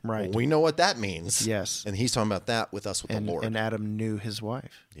 Mary. Right. Well, we know what that means. Yes. And he's talking about that with us with And, the Lord. and Adam knew his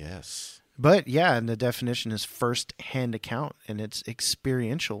wife. Yes. But yeah, and the definition is first-hand account, and it's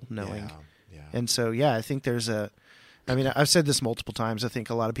experiential knowing. Yeah. And so, yeah, I think I've said this multiple times. I think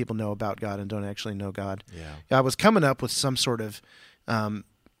a lot of people know about God and don't actually know God. Yeah. I was coming up with some sort of,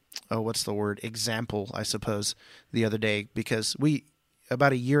 example, I suppose, the other day, because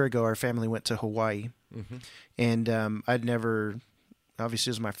about a year ago, our family went to Hawaii. And obviously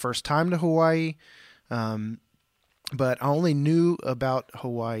it was my first time to Hawaii. But I only knew about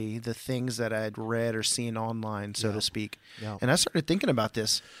Hawaii, the things that I had read or seen online, so to speak. Yeah. And I started thinking about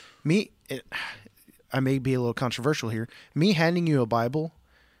this. I may be a little controversial here. Me handing you a Bible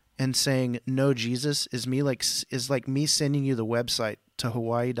and saying no Jesus is like me sending you the website to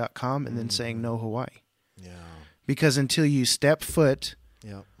Hawaii.com and then saying no Hawaii. Yeah. Because until you step foot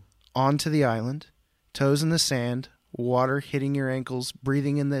Yeah. onto the island, toes in the sand, water hitting your ankles,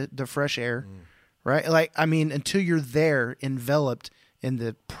 breathing in the fresh air, right? Until you're there, enveloped in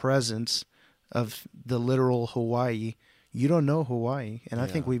the presence of the literal Hawaii, you don't know Hawaii. And I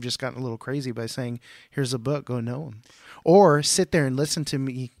think we've just gotten a little crazy by saying, here's a book, go know him. Or sit there and listen to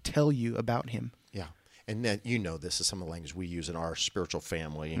me tell you about him. Yeah. and then this is some of the language we use in our spiritual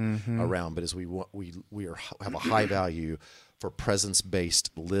family around. But as we have a high value for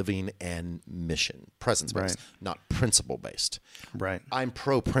presence-based living and mission. Presence-based, not principle-based. Right. I'm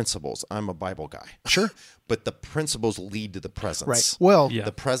pro-principles. I'm a Bible guy. Sure. But the principles lead to the presence. Right. Well,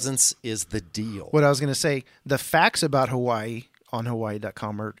 the presence is the deal. what I was going to say, the facts about Hawaii on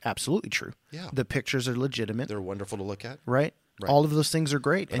Hawaii.com are absolutely true. Yeah. The pictures are legitimate. They're wonderful to look at. Right? All of those things are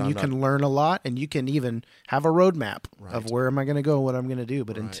great, and I'm you can learn a lot, and you can even have a roadmap of where am I going to go, what I'm going to do.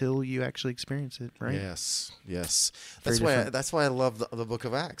 But until you actually experience it, right? Yes. Very That's why I love the Book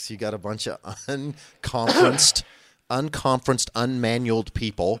of Acts. You got a bunch of unconferenced, unmanualed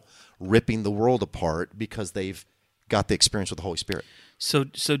people ripping the world apart because they've got the experience with the Holy Spirit. So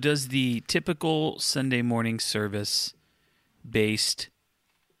does the typical Sunday morning service based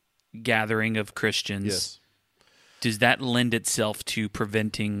gathering of Christians? Yes. Does that lend itself to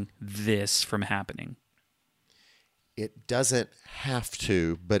preventing this from happening? It doesn't have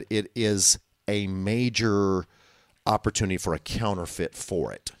to, but it is a major opportunity for a counterfeit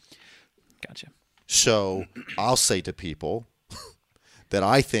for it. Gotcha. So I'll say to people that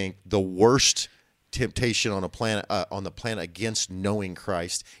I think the worst temptation on the planet against knowing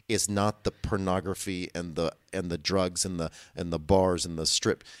Christ is not the pornography and the drugs and the bars and the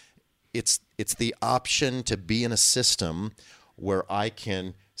strip. It's the option to be in a system where I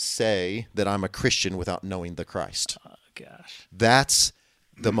can say that I'm a Christian without knowing the Christ. Oh, gosh. That's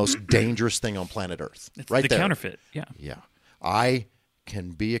the most dangerous thing on planet Earth. It's right the there. counterfeit. Yeah. Yeah. I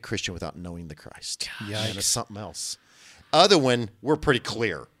can be a Christian without knowing the Christ. Yikes. And it's something else. Other one, we're pretty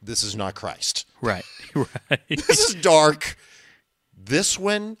clear. This is not Christ. Right. Right. This is dark. This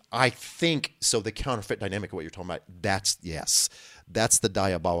one, I think, so the counterfeit dynamic of what you're talking about, that's the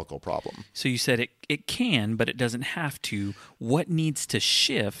diabolical problem. So you said it can, but it doesn't have to. What needs to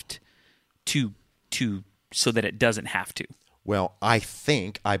shift to so that it doesn't have to? Well, I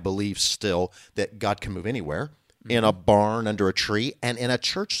believe still that God can move anywhere, in a barn, under a tree, and in a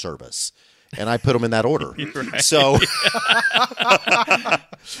church service. And I put them in that order. Right. So,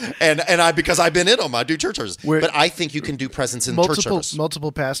 because I've been in them, I do church services. But I think you can do presence in church service.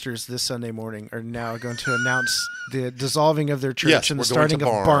 Multiple pastors this Sunday morning are now going to announce the dissolving of their church Yes, and the we're going starting to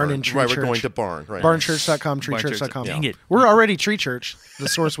of Barn and Tree Right, Church. we're going to Barn. Right. Barnchurch.com, treechurch.com. Dang it. We're already Tree Church, the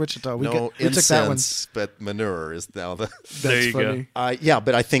Source Wichita. We took that one. Incense, but manure is now the. There you funny. go. Yeah,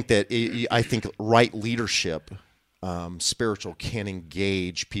 but I think that right leadership, spiritual, can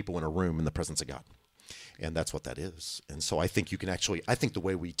engage people in a room in the presence of God. And that's what that is. And so I think you can I think the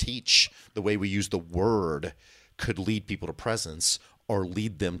way we teach, the way we use the word could lead people to presence or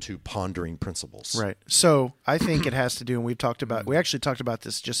lead them to pondering principles. Right. So I think it has to do, and we actually talked about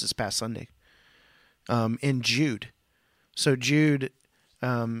this just this past Sunday in Jude. So Jude,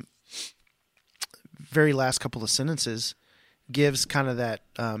 very last couple of sentences, gives kind of that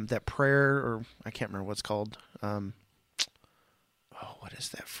prayer, or I can't remember what it's called. What is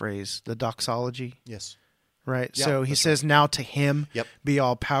that phrase? The doxology? Yes. Right. Yeah, so he says, now to him be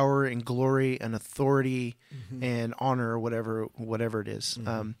all power and glory and authority and honor, or whatever it is.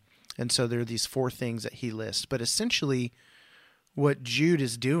 And so there are these four things that he lists. But essentially what Jude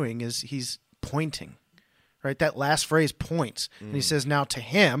is doing is he's pointing, right? That last phrase points. And he says, now to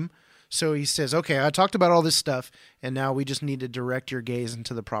him. So he says, okay, I talked about all this stuff, and now we just need to direct your gaze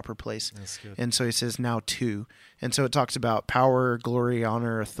into the proper place. That's good. And so he says, now to. And so it talks about power, glory,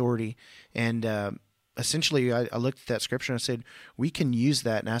 honor, authority. And essentially, I looked at that scripture and I said, we can use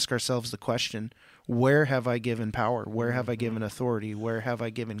that and ask ourselves the question, where have I given power? Where have I given authority? Where have I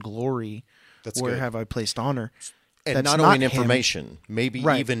given glory? Where have I placed honor? And That's not only in him. information, maybe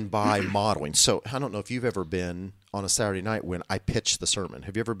even by modeling. So I don't know if you've ever been on a Saturday night when I pitch the sermon.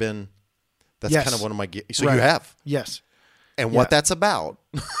 Have you ever been? That's Yes. kind of one of my. So Right. you have. Yes. And what that's about,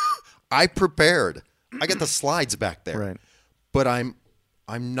 I prepared. I got the slides back there. Right. But I'm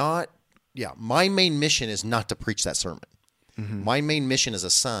not. Yeah, my main mission is not to preach that sermon. My main mission as a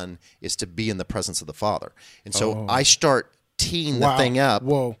son is to be in the presence of the Father. And so I start teeing the thing up.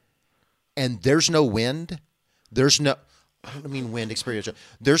 Whoa. And there's no wind. There's no. I don't mean wind, experiential.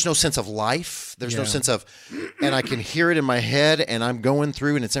 There's no sense of life. There's no sense of, and I can hear it in my head, and I'm going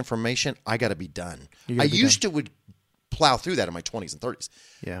through, and it's information. I got to be done. I used to would plow through that in my 20s and 30s.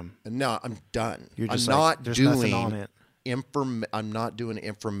 Yeah. And now I'm done. You're just I'm like, not there's doing nothing on it. I'm not doing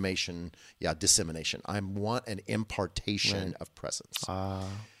information. Dissemination. I want an impartation of presence.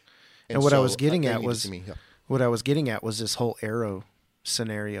 And what I was getting yeah, at you was, see me, yeah. what I was getting at was this whole arrow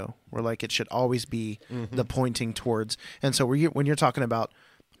scenario where like it should always be the pointing towards. And so when you're talking about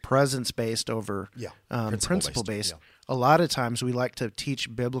presence based over principle based, a lot of times we like to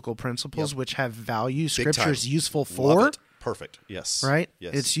teach biblical principles, Yep. which have value. Big Scripture time. is useful Love for, it. Perfect. Yes. right?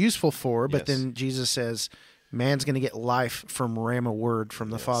 Yes. It's useful for, but Yes. then Jesus says, man's going to get life from rhema word from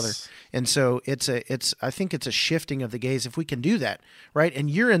the Yes. Father. And so I think it's a shifting of the gaze if we can do that, right? And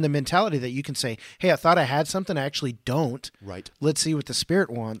you're in the mentality that you can say, hey, I thought I had something, I actually don't. Right. Let's see what the Spirit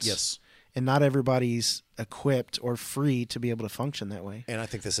wants. Yes. And not everybody's equipped or free to be able to function that way. And I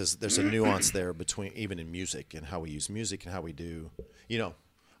think there's a nuance there between even in music and how we use music and how we do,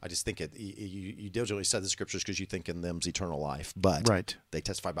 I just think you diligently said the scriptures because you think in them's eternal life, but Right. they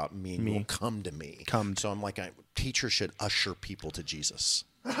testify about me and you will come to me. So I'm like, teachers should usher people to Jesus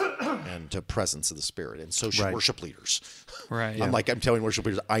and to presence of the Spirit. And so should Right. worship leaders. Right. I'm telling worship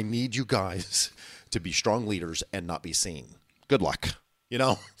leaders, I need you guys to be strong leaders and not be seen. Good luck.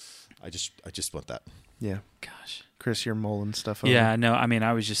 I just want that. Yeah. Gosh. Chris, you're mulling stuff over. Yeah, no, I mean,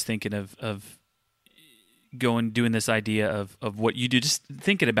 I was just thinking of doing this idea of what you do, just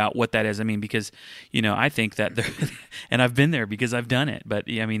thinking about what that is. I mean, because, I think that there, and I've been there because I've done it, but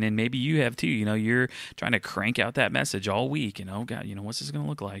I mean, and maybe you have too, you're trying to crank out that message all week, God, what's this going to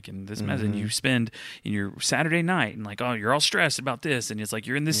look like? And this message, and you spend in your Saturday night and like, oh, you're all stressed about this. And it's like,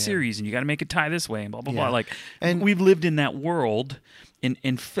 you're in this series and you got to make it tie this way and blah, blah, blah. Like, and we've lived in that world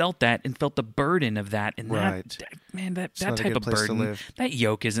and felt that and felt the burden of that. And Right. that not a type good of place to burden, live. that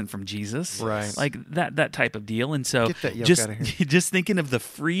yoke isn't from Jesus. Right. Like that type of deal. And so Get that yoke just, out of here. just thinking of the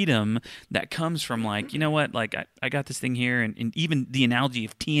freedom that comes from like, you know what, like I got this thing here and even the analogy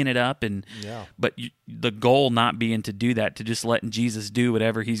of teeing it up but the goal not being to do that, to just letting Jesus do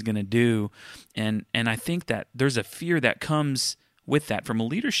whatever he's going to do. And I think that there's a fear that comes with that from a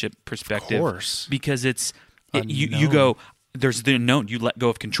leadership perspective. Of course. Because you Unknown. go, there's the unknown. You let go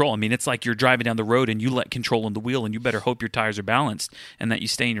of control. I mean, it's like you're driving down the road and you let control on the wheel, and you better hope your tires are balanced and that you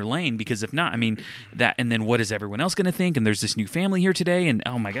stay in your lane. Because if not, I mean, and then what is everyone else going to think? And there's this new family here today, and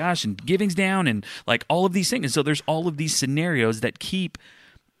oh my gosh, and giving's down, and like all of these things. And so there's all of these scenarios that keep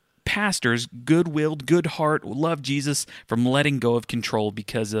pastors, good-willed, good heart, love Jesus, from letting go of control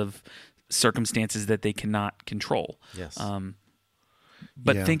because of circumstances that they cannot control. Yes.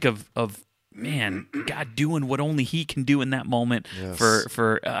 But Yeah. think of man, God doing what only He can do in that moment. Yes.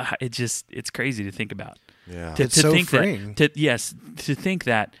 For it's crazy to think about. Yeah. It's so think freeing. to think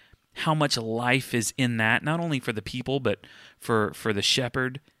that how much life is in that, not only for the people but for the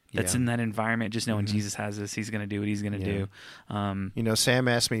shepherd that's Yeah. in that environment. Just knowing Jesus has this, He's going to do what He's going to do. Sam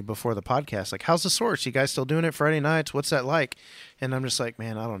asked me before the podcast, like, how's the Source? You guys still doing it Friday nights? What's that like? And I'm just like,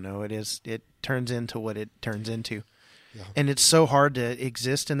 man, I don't know. It turns into what it turns into. Yeah. And it's so hard to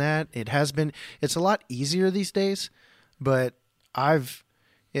exist in that. It's a lot easier these days, but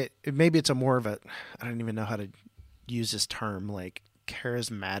maybe it's more of a, I don't even know how to use this term, like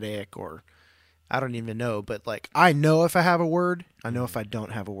charismatic, or I don't even know, but like, I know if I have a word, I know if I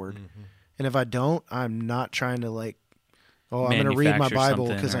don't have a word. Mm-hmm. And if I don't, I'm not trying to like, oh, I'm going to read my Manufacture Bible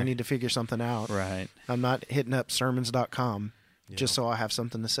something, because I or- need to figure something out. Right. I'm not hitting up sermons.com just so I have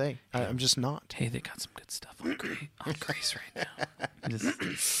something to say. I'm just not. Hey, they got some good stuff on Grace right now.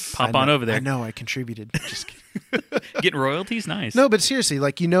 Just pop on over there. I know I contributed. Just kidding. Getting royalties, nice. No, but seriously,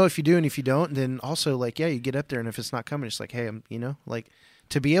 like, if you do and if you don't, then also like, yeah, you get up there and if it's not coming, it's like, hey, like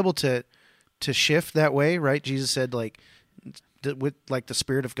to be able to shift that way, right? Jesus said like with like the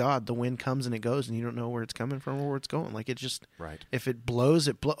Spirit of God, the wind comes and it goes and you don't know where it's coming from or where it's going. Like it just, Right. if it blows,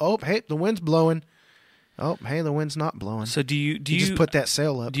 oh, hey, the wind's blowing. Oh, hey, the wind's not blowing. So do you just put that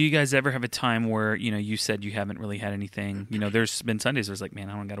sail up. Do you guys ever have a time where you said you haven't really had anything? There's been Sundays where it's like, man,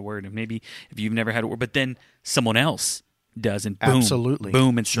 I don't got a word, and maybe if you've never had a word, but then someone else does, and boom, Absolutely.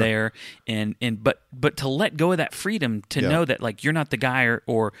 boom, it's there, and but to let go of that freedom to know that like you're not the guy,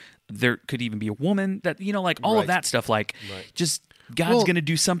 or there could even be a woman that like all of Right. that stuff, like just. God's Well- going to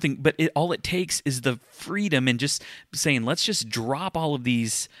do something, but all it takes is the freedom and just saying, let's just drop all of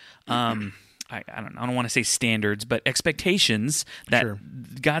these. I don't want to say standards, but expectations that Sure.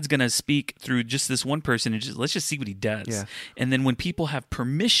 God's going to speak through just this one person, and let's just see what He does. Yeah. And then when people have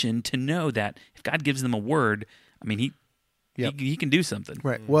permission to know that if God gives them a word, I mean, He can do something.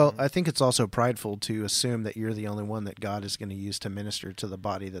 Right. Well, I think it's also prideful to assume that you're the only one that God is going to use to minister to the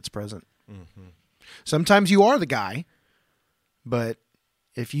body that's present. Mm-hmm. Sometimes you are the guy, but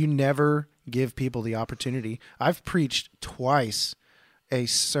if you never give people the opportunity, I've preached twice a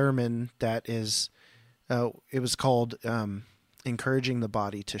sermon that is, it was called Encouraging the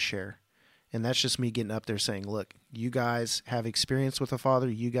Body to Share. And that's just me getting up there saying, look, you guys have experience with the Father.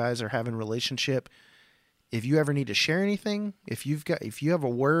 You guys are having relationship. If you ever need to share anything, if you have a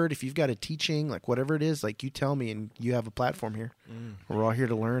word, if you've got a teaching, like whatever it is, like you tell me, and you have a platform here. We're all here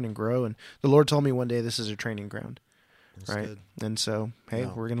to learn and grow. And the Lord told me one day this is a training ground. right? good. And so, hey,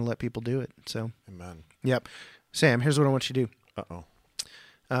 Yeah. we're going to let people do it. So, Amen. yep. Sam, here's what I want you to do.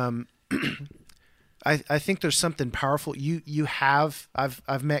 Uh-oh. I think there's something powerful.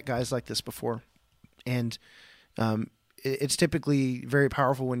 I've met guys like this before, and it's typically very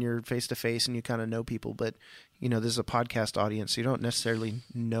powerful when you're face to face and you kind of know people. But this is a podcast audience, so you don't necessarily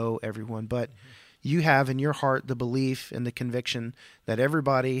know everyone. But you have in your heart the belief and the conviction that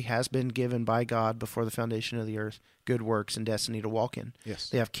everybody has been given by God before the foundation of the earth good works and destiny to walk in. Yes.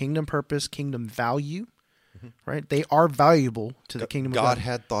 They have kingdom purpose, kingdom value. Right? They are valuable to the kingdom of God. God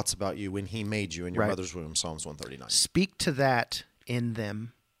had thoughts about you when he made you in your Right. mother's womb, Psalms 139. Speak to that in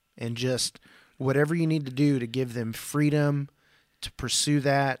them, and just whatever you need to do to give them freedom to pursue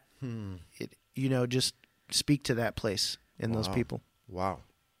that. Just speak to that place in those people. Wow.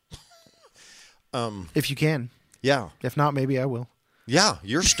 If you can. Yeah. If not, maybe I will. Yeah,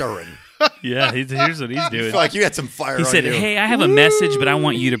 you're stirring. Yeah, here's what he's I doing. feel like you had some fire He on said, you. "Hey, I have a message, but I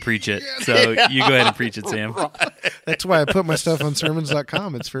want you to preach it. So you go ahead and preach it, Sam." That's why I put my stuff on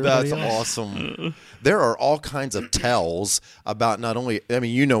sermons.com. It's for everybody That's else. awesome. There are all kinds of tells about not only,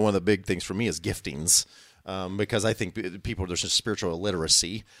 one of the big things for me is giftings. Because I think people, there's a spiritual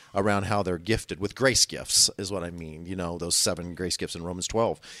illiteracy around how they're gifted with grace gifts is what I mean. Those 7 grace gifts in Romans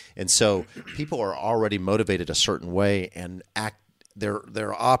 12. And so people are already motivated a certain way and act.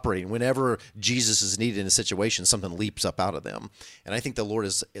 They're operating whenever Jesus is needed in a situation, something leaps up out of them. And I think the Lord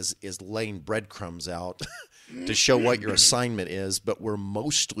is laying breadcrumbs out to show what your assignment is, but we're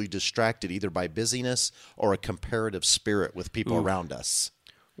mostly distracted either by busyness or a comparative spirit with people around us.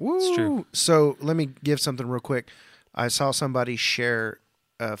 Woo. It's true. So let me give something real quick. I saw somebody share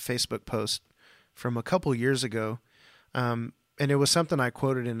a Facebook post from a couple years ago, and it was something I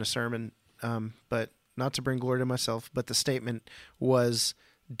quoted in a sermon, but not to bring glory to myself, but the statement was,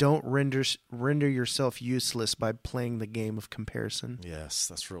 don't render yourself useless by playing the game of comparison. Yes,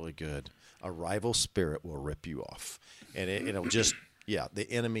 that's really good. A rival spirit will rip you off. And it'll just, the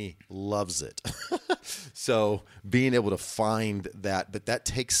enemy loves it. So being able to find that, but that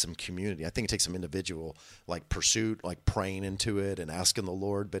takes some community. I think it takes some individual pursuit, praying into it and asking the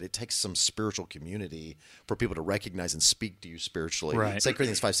Lord, but it takes some spiritual community for people to recognize and speak to you spiritually. Right. 2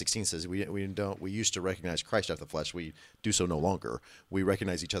 Corinthians 5:16 says we used to recognize Christ after the flesh. We do so no longer. We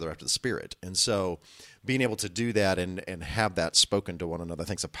recognize each other after the spirit. And so being able to do that and have that spoken to one another, I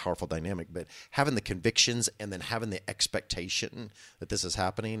think is a powerful dynamic. But having the convictions and then having the expectation that this is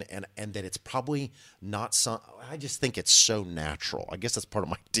happening and that it's probably not I just think it's so natural. I guess that's part of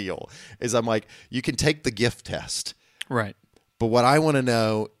my deal is I'm like, you can take the gift test. Right. But what I want to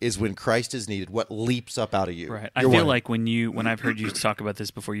know is when Christ is needed, what leaps up out of you. Right. I feel like when I've heard you talk about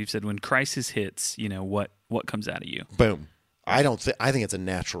this before, you've said when crisis hits, what comes out of you. Boom. I think it's a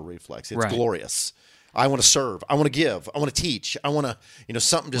natural reflex. It's Right. glorious. I want to serve. I want to give. I want to teach. I want to,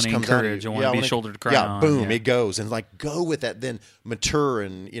 something just comes out of you. I want to be a shoulder to cry on. Boom, it goes. And go with that, then mature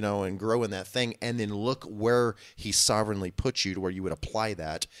and, and grow in that thing. And then look where he sovereignly puts you to where you would apply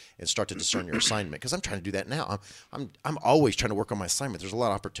that and start to discern your assignment. Because I'm trying to do that now. I'm always trying to work on my assignment. There's a lot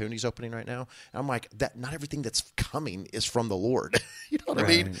of opportunities opening right now. And I'm like, that not everything that's coming is from the Lord. You know what I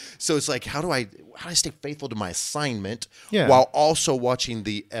mean? So it's like, how do I stay faithful to my assignment while also watching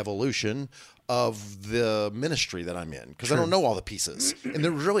the evolution of the ministry that I'm in, because I don't know all the pieces, and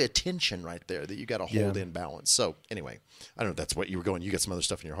there's really a tension right there that you got to hold in balance. So anyway, I don't know if that's what you were going. You got some other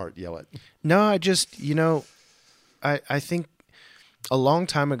stuff in your heart. Yell it. No, I just I think a long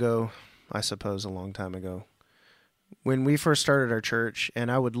time ago, when we first started our church, and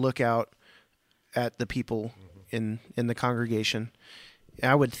I would look out at the people in the congregation,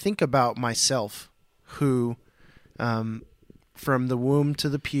 I would think about myself, who from the womb to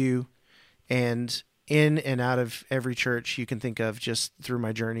the pew. And in and out of every church you can think of just through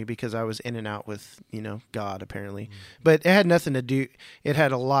my journey, because I was in and out with, God apparently. But it had nothing to do, it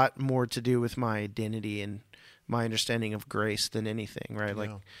had a lot more to do with my identity and my understanding of grace than anything, right?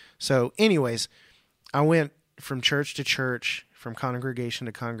 So anyways, I went from church to church, from congregation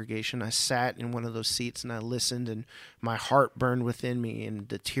to congregation. I sat in one of those seats and I listened, and my heart burned within me and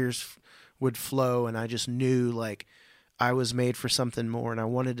the tears would flow. And I just knew I was made for something more, and I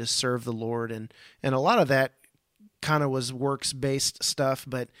wanted to serve the Lord, and a lot of that kind of was works-based stuff,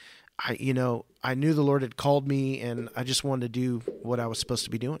 but I knew the Lord had called me, and I just wanted to do what I was supposed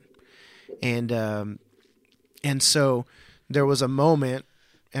to be doing, and so there was a moment,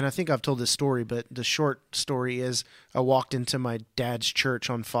 and I think I've told this story, but the short story is I walked into my dad's church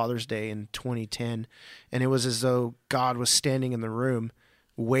on Father's Day in 2010, and it was as though God was standing in the room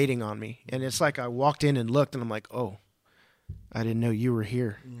waiting on me, and it's like I walked in and looked, and I'm like, oh, I didn't know you were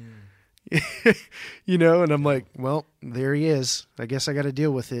here. And I'm like, well, there he is. I guess I got to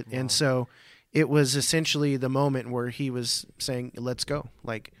deal with it. Wow. And so it was essentially the moment where he was saying, let's go.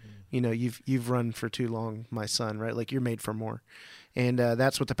 Like, you've run for too long, my son, right? Like, you're made for more. And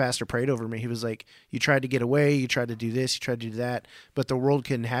that's what the pastor prayed over me. He was like, you tried to get away, you tried to do this, you tried to do that, but the world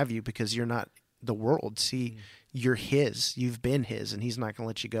couldn't have you because you're not the world. See, you're his. You've been his, and he's not going to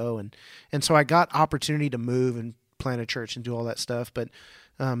let you go. And so I got opportunity to move and plant a church and do all that stuff. But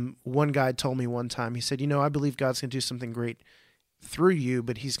one guy told me one time, he said, I believe God's going to do something great through you,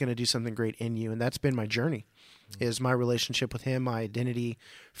 but he's going to do something great in you. And that's been my journey, is my relationship with him, my identity,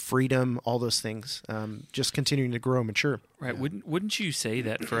 freedom, all those things, just continuing to grow and mature. Right. Yeah. Wouldn't you say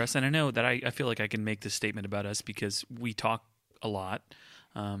that for us? And I know that I feel like I can make this statement about us because we talk a lot.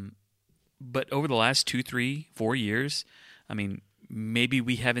 But over the last 2, 3, 4 years, I mean, maybe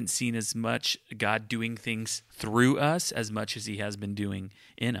we haven't seen as much God doing things through us as much as he has been doing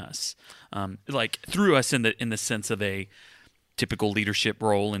in us. Like through us in the sense of a typical leadership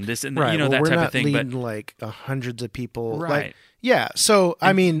role and this and right. that we're type not of thing. Leading but like hundreds of people. Right. Like, yeah. So,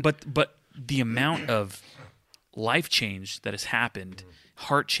 I mean. But the amount of life change that has happened,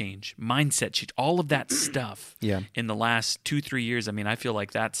 heart change, mindset change, all of that stuff in the last 2, 3 years, I mean, I feel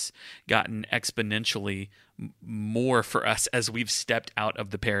like that's gotten exponentially more for us as we've stepped out of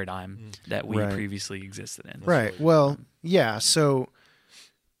the paradigm that we previously existed in. Right. Well, yeah. So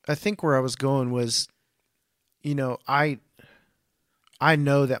I think where I was going was, I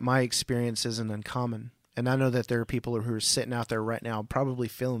know that my experience isn't uncommon. And I know that there are people who are sitting out there right now probably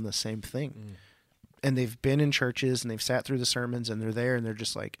feeling the same thing. And they've been in churches and they've sat through the sermons and they're there and they're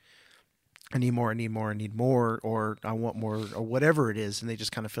just like, I need more, I need more, I need more, or I want more, or whatever it is. And they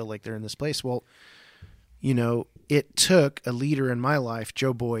just kind of feel like they're in this place. Well, it took a leader in my life,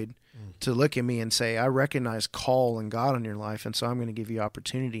 Joe Boyd, to look at me and say, I recognize call and God on your life, and so I'm going to give you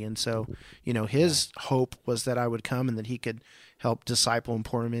opportunity. And so, his hope was that I would come and that he could help disciple and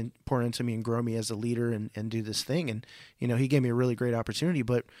pour into me and grow me as a leader and do this thing. And, he gave me a really great opportunity.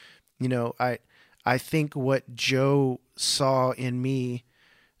 But, I think what Joe saw in me,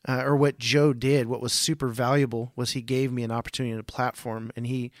 or what Joe did, what was super valuable, was he gave me an opportunity and a platform, and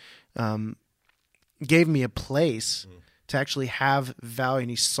he gave me a place to actually have value, and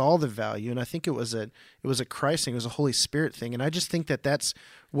he saw the value. And I think it was a Christ thing, it was a Holy Spirit thing. And I just think that that's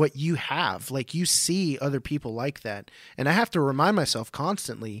what you have. Like, you see other people like that. And I have to remind myself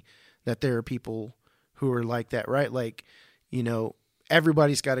constantly that there are people who are like that, right? Like,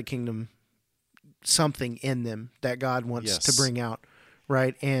 everybody's got a kingdom, something in them that God wants to bring out.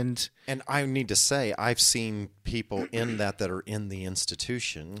 Right. And I need to say, I've seen people in that are in the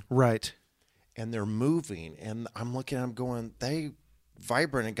institution. Right. And they're moving, and I'm looking at them going, they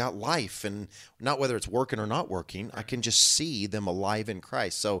vibrant and got life, and not whether it's working or not working, I can just see them alive in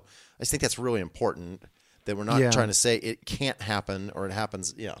Christ. So I just think that's really important, that we're not trying to say it can't happen or it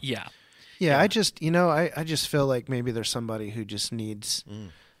happens. Yeah. I just, I just feel like maybe there's somebody who just needs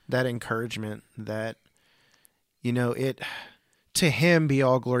that encouragement that, to him be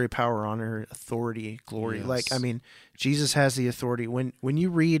all glory, power, honor, authority, glory. Yes. Like, I mean, Jesus has the authority. When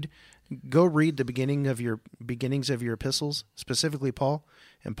you go read the beginnings of your epistles, specifically Paul,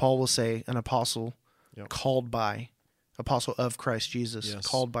 and Paul will say an apostle called by, apostle of Christ Jesus,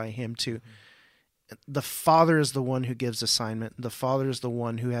 called by him too. The Father is the one who gives assignment. The Father is the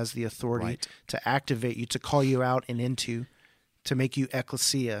one who has the authority to activate you, to call you out and into, to make you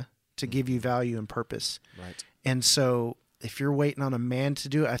ecclesia, to give you value and purpose. Right. And so if you're waiting on a man to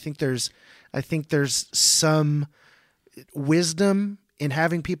do it, I think there's some wisdom in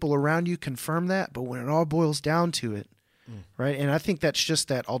having people around you confirm that, but when it all boils down to it, right? And I think that's just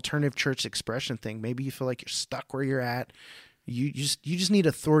that alternative church expression thing. Maybe you feel like you're stuck where you're at. You just need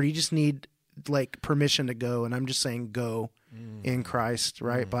authority. You just need like permission to go. And I'm just saying, go in Christ,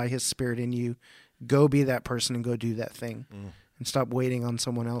 right? By His Spirit in you, go be that person and go do that thing, and stop waiting on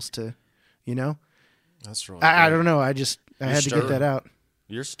someone else to, That's right. I don't know. I had to get that out.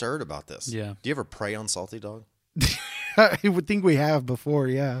 You're stirred about this. Yeah. Do you ever pray on Salty Dog? I would think we have before,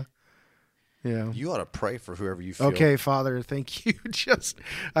 yeah. You ought to pray for whoever you feel. Okay, Father, thank you. Just,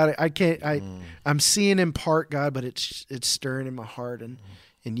 I can't. I'm seeing in part, God, but it's stirring in my heart, and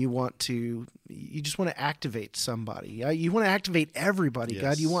you just want to activate somebody. You want to activate everybody,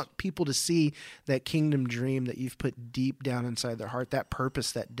 God. You want people to see that kingdom dream that you've put deep down inside their heart, that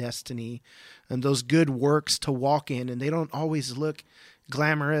purpose, that destiny, and those good works to walk in. And they don't always look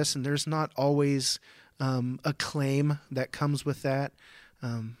glamorous, and there's not always acclaim that comes with that.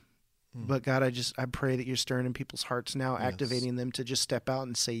 But God, I pray that you're stirring in people's hearts now, activating them to just step out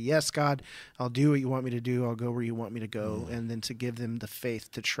and say, yes, God, I'll do what you want me to do. I'll go where you want me to go. And then to give them the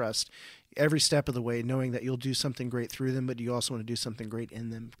faith to trust every step of the way, knowing that you'll do something great through them, but you also want to do something great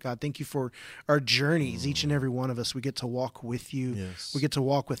in them. God, thank you for our journeys. Each and every one of us, we get to walk with you. Yes. We get to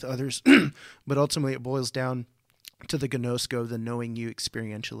walk with others. But ultimately it boils down to the gnosko, the knowing you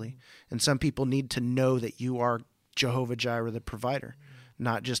experientially. And some people need to know that you are Jehovah Jireh, the provider.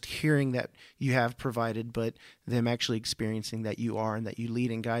 Not just hearing that you have provided, but them actually experiencing that you are and that you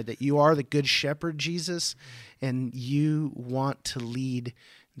lead and guide, that you are the good shepherd, Jesus, and you want to lead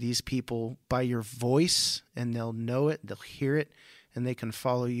these people by your voice, and they'll know it, they'll hear it, and they can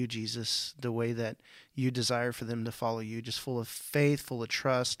follow you, Jesus, the way that you desire for them to follow you, just full of faith, full of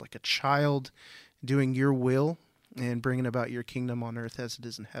trust, like a child doing your will and bringing about your kingdom on earth as it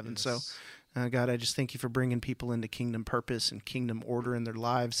is in heaven. Yes. So, God, I just thank you for bringing people into kingdom purpose and kingdom order in their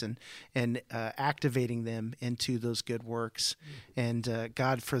lives and activating them into those good works. And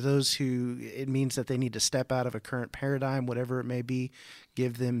God, for those who it means that they need to step out of a current paradigm, whatever it may be,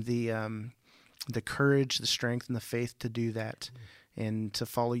 give them the courage, the strength, and the faith to do that and to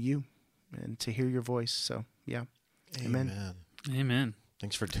follow you and to hear your voice. So, yeah. Amen. Amen.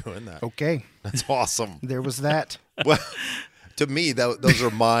 Thanks for doing that. Okay. That's awesome. There was that. Well, to me, those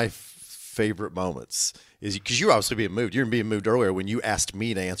are my favorite moments. Is because you were obviously being moved. You were being moved earlier when you asked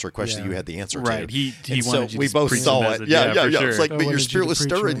me to answer a question you had the answer right. to. He And wanted you we to both preach saw the it. message. Yeah. For sure. It's like, I but your wanted you spirit to was preach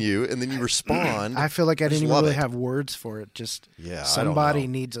stirring me. you, and then you respond. I feel like I didn't even love really it. have words for it. Just Yeah, I don't somebody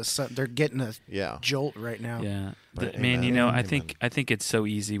know. needs they're getting a jolt right now. Yeah. Right. Man, Amen. I think it's so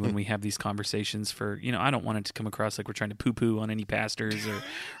easy when we have these conversations for, I don't want it to come across like we're trying to poo-poo on any pastors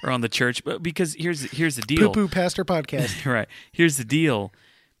or on the church, but because here's the deal. Poo Poo Pastor Podcast. Right. Here's the deal.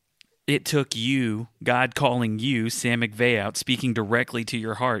 It took you, God calling you, Sam McVeigh out, speaking directly to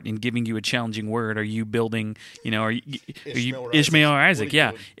your heart and giving you a challenging word. Are you building, are you Ishmael or Isaac?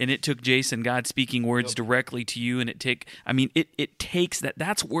 Yeah. And it took Jason, God speaking words directly to you. And it takes that.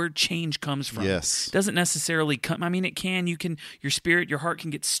 That's where change comes from. Yes. It doesn't necessarily come. It can, your spirit, your heart can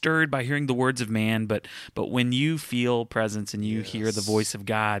get stirred by hearing the words of man. But when you feel presence and you hear the voice of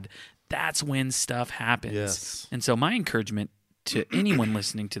God, that's when stuff happens. Yes. And so my encouragement to anyone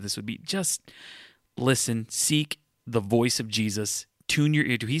listening to this would be just listen, seek the voice of Jesus, tune your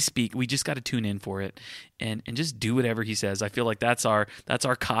ear to he speak. We just got to tune in for it and just do whatever he says. I feel like that's our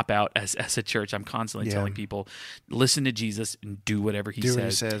cop out as a church. I'm constantly telling people, listen to Jesus and do whatever he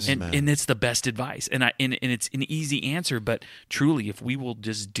says. And it's the best advice. And it's an easy answer, but truly if we will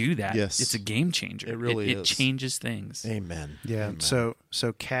just do that, it's a game changer. It really is. It changes things. Amen. Yeah. Amen.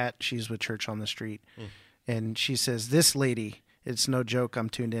 So Kat, she's with Church on the Street, and she says, "This lady, it's no joke. I'm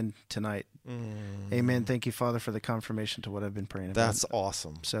tuned in tonight." Amen. Thank you, Father, for the confirmation to what I've been praying about. That's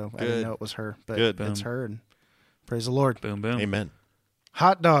awesome. So I didn't know it was her, but Good. it's her. And praise the Lord. Boom, boom. Amen.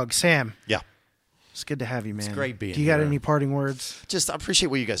 Hot dog, Sam. Yeah. It's good to have you, man. It's great being Do you got here. any parting words? Just I appreciate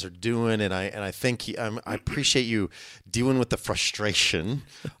what you guys are doing, and I think I appreciate you dealing with the frustration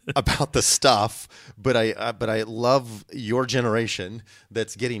about the stuff. But I love your generation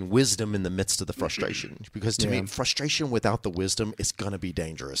that's getting wisdom in the midst of the frustration. Because to me, frustration without the wisdom is going to be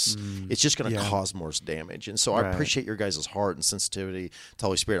dangerous. It's just going to cause more damage. And so I appreciate your guys' heart and sensitivity to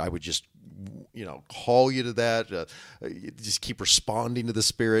Holy Spirit. I would just call you to that. Just keep responding to the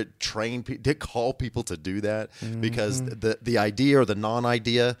Spirit. Call people to do that because the idea or the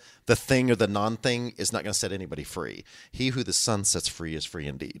non-idea, the thing or the non-thing is not going to set anybody free. He who the Son sets free is free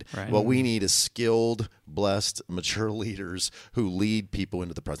indeed. Right. What we need is skilled, blessed, mature leaders who lead people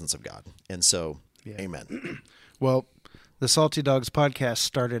into the presence of God. And so, amen. Well, the Salty Dogs podcast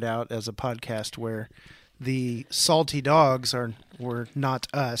started out as a podcast where the salty dogs were not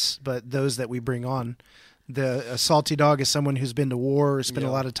us, but those that we bring on. A salty dog is someone who's been to war, spent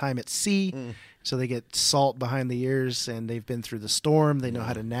a lot of time at sea, so they get salt behind the ears, and they've been through the storm. They know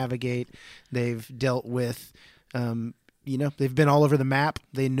how to navigate. They've dealt with, they've been all over the map.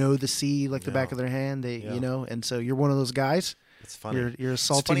 They know the sea like the back of their hand. And so you're one of those guys. It's funny. You're a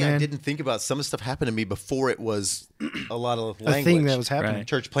salty it's funny, man. I didn't think about some of the stuff happened to me before it was a lot of A language. thing that was happening. Right.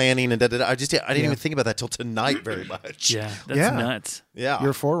 Church planning and da-da-da. I didn't even think about that till tonight very much. Yeah, that's nuts. Yeah.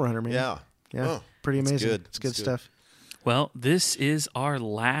 You're a forerunner, man. Yeah. Yeah. Oh, Pretty that's amazing. good. It's good That's good. stuff. Well, this is our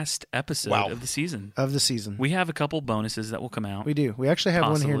last episode of the season. Of the season. We have a couple bonuses that will come out. We do. We actually have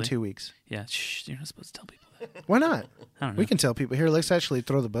one here in Possibly. 2 weeks. Yeah, you're not supposed to tell people that. Why not? I don't know. We can tell people. Here, let's actually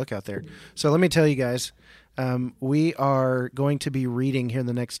throw the book out there. So let me tell you guys, we are going to be reading here in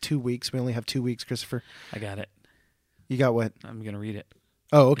the next 2 weeks. We only have 2 weeks, Christopher. I got it. You got what? I'm going to read it.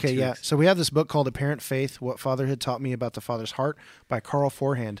 Oh, okay, yeah. So we have this book called Apparent Faith, What Fatherhood Taught Me About the Father's Heart by Carl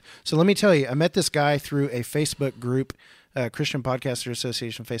Forehand. So let me tell you, I met this guy through a Facebook group, Christian Podcaster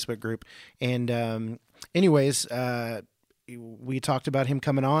Association Facebook group. And anyways, we talked about him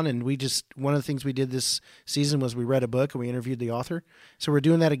coming on, and one of the things we did this season was we read a book and we interviewed the author. So we're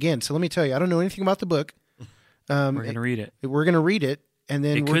doing that again. So let me tell you, I don't know anything about the book. We're going to read it. We're going to read it, and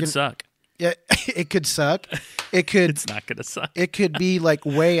then it could suck. Yeah, it could suck. It could. It's not going to suck. It could be like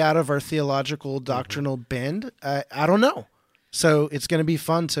way out of our theological doctrinal bend. I don't know. So it's going to be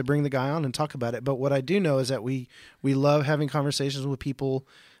fun to bring the guy on and talk about it. But what I do know is that we love having conversations with people,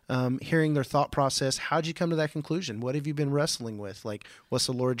 hearing their thought process. How'd you come to that conclusion? What have you been wrestling with? Like, what's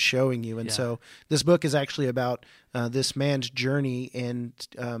the Lord showing you? And so this book is actually about this man's journey and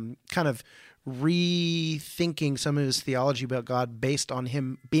kind of rethinking some of his theology about God based on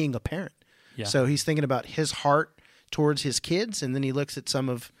him being a parent. Yeah. So he's thinking about his heart towards his kids, and then he looks at some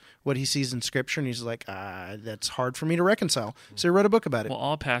of what he sees in Scripture, and he's like, that's hard for me to reconcile. So he wrote a book about it. Well,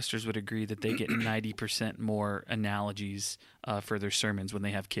 all pastors would agree that they get 90% more analogies for their sermons when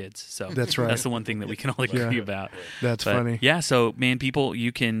they have kids. So that's right. That's the one thing that we can all agree about. That's funny. Yeah, so man, people,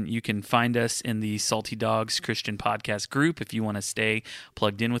 you can find us in the Salty Dogs Christian Podcast group if you want to stay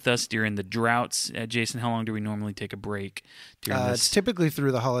plugged in with us during the droughts. Jason, how long do we normally take a break during this? It's typically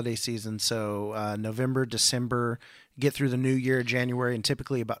through the holiday season, so November, December, get through the new year, January, and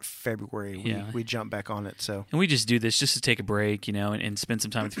typically about February we jump back on it. So, and we just do this just to take a break, and spend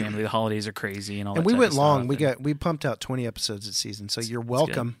some time with family. The holidays are crazy and all. And that we went long. Stuff. We pumped out 20 episodes this season, so you're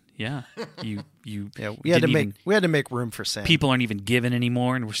welcome. Yeah, you. We had to make room for Sam. People aren't even given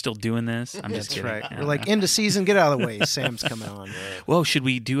anymore, and we're still doing this. I'm just kidding. Right. We're like, end of season, get out of the way. Sam's coming on. Well, should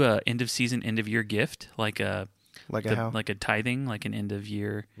we do a end of season, end of year gift, like a tithing, like an end of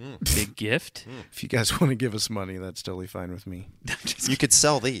year big gift? If you guys want to give us money, that's totally fine with me. You could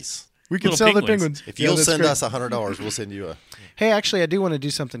sell these. We could sell the penguins. If you'll send us $100, we'll send you a. Hey, actually, I do want to do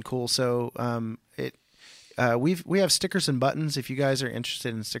something cool. So, we have stickers and buttons. If you guys are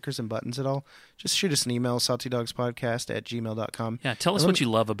interested in stickers and buttons at all, just shoot us an email, saltydogs.podcast@gmail.com. Yeah, tell us what you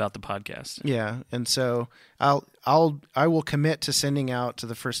love about the podcast. Yeah, and so I will commit to sending out to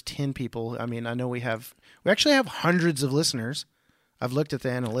the first 10 people. I mean, I know we actually have hundreds of listeners. I've looked at the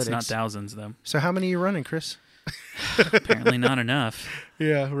analytics. It's not thousands, though. So how many are you running, Chris? Apparently not enough.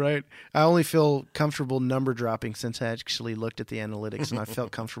 Yeah, right. I only feel comfortable number dropping since I actually looked at the analytics and I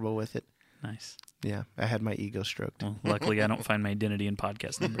felt comfortable with it. Nice. Yeah, I had my ego stroked. Well, luckily, I don't find my identity in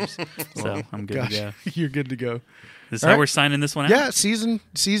podcast numbers, so I'm good to go. You're good to go. This is how we're signing this one out? Yeah, season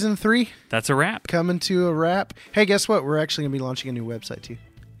 3. That's a wrap. Coming to a wrap. Hey, guess what? We're actually going to be launching a new website, too.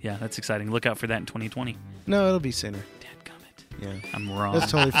 Yeah, that's exciting. Look out for that in 2020. No, it'll be sooner. Dadgummit. Yeah. I'm wrong.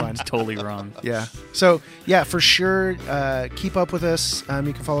 That's totally fine. It's totally wrong. Yeah. So, yeah, for sure, keep up with us.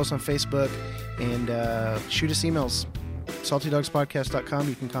 You can follow us on Facebook and shoot us emails. SaltyDogsPodcast.com.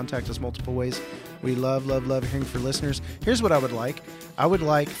 You can contact us multiple ways. We love hearing from listeners. Here's what I would like. I would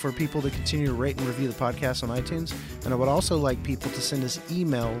like for people to continue to rate and review the podcast on iTunes. And I would also like people to send us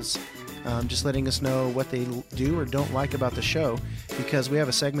emails just letting us know what they do or don't like about the show, because we have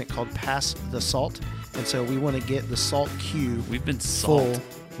a segment called Pass the Salt. And so we want to get the salt cube. We've been full.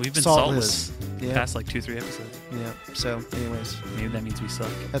 We've been saltless. Past like 2-3 episodes. Yeah. So, anyways. Maybe that means we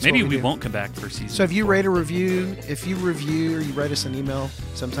suck. Maybe we won't come back for season 4. So if you rate a review, if you review or you write us an email,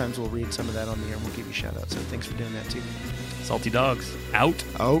 sometimes we'll read some of that on the air and we'll give you a shout out. So thanks for doing that too. Salty Dogs. Out.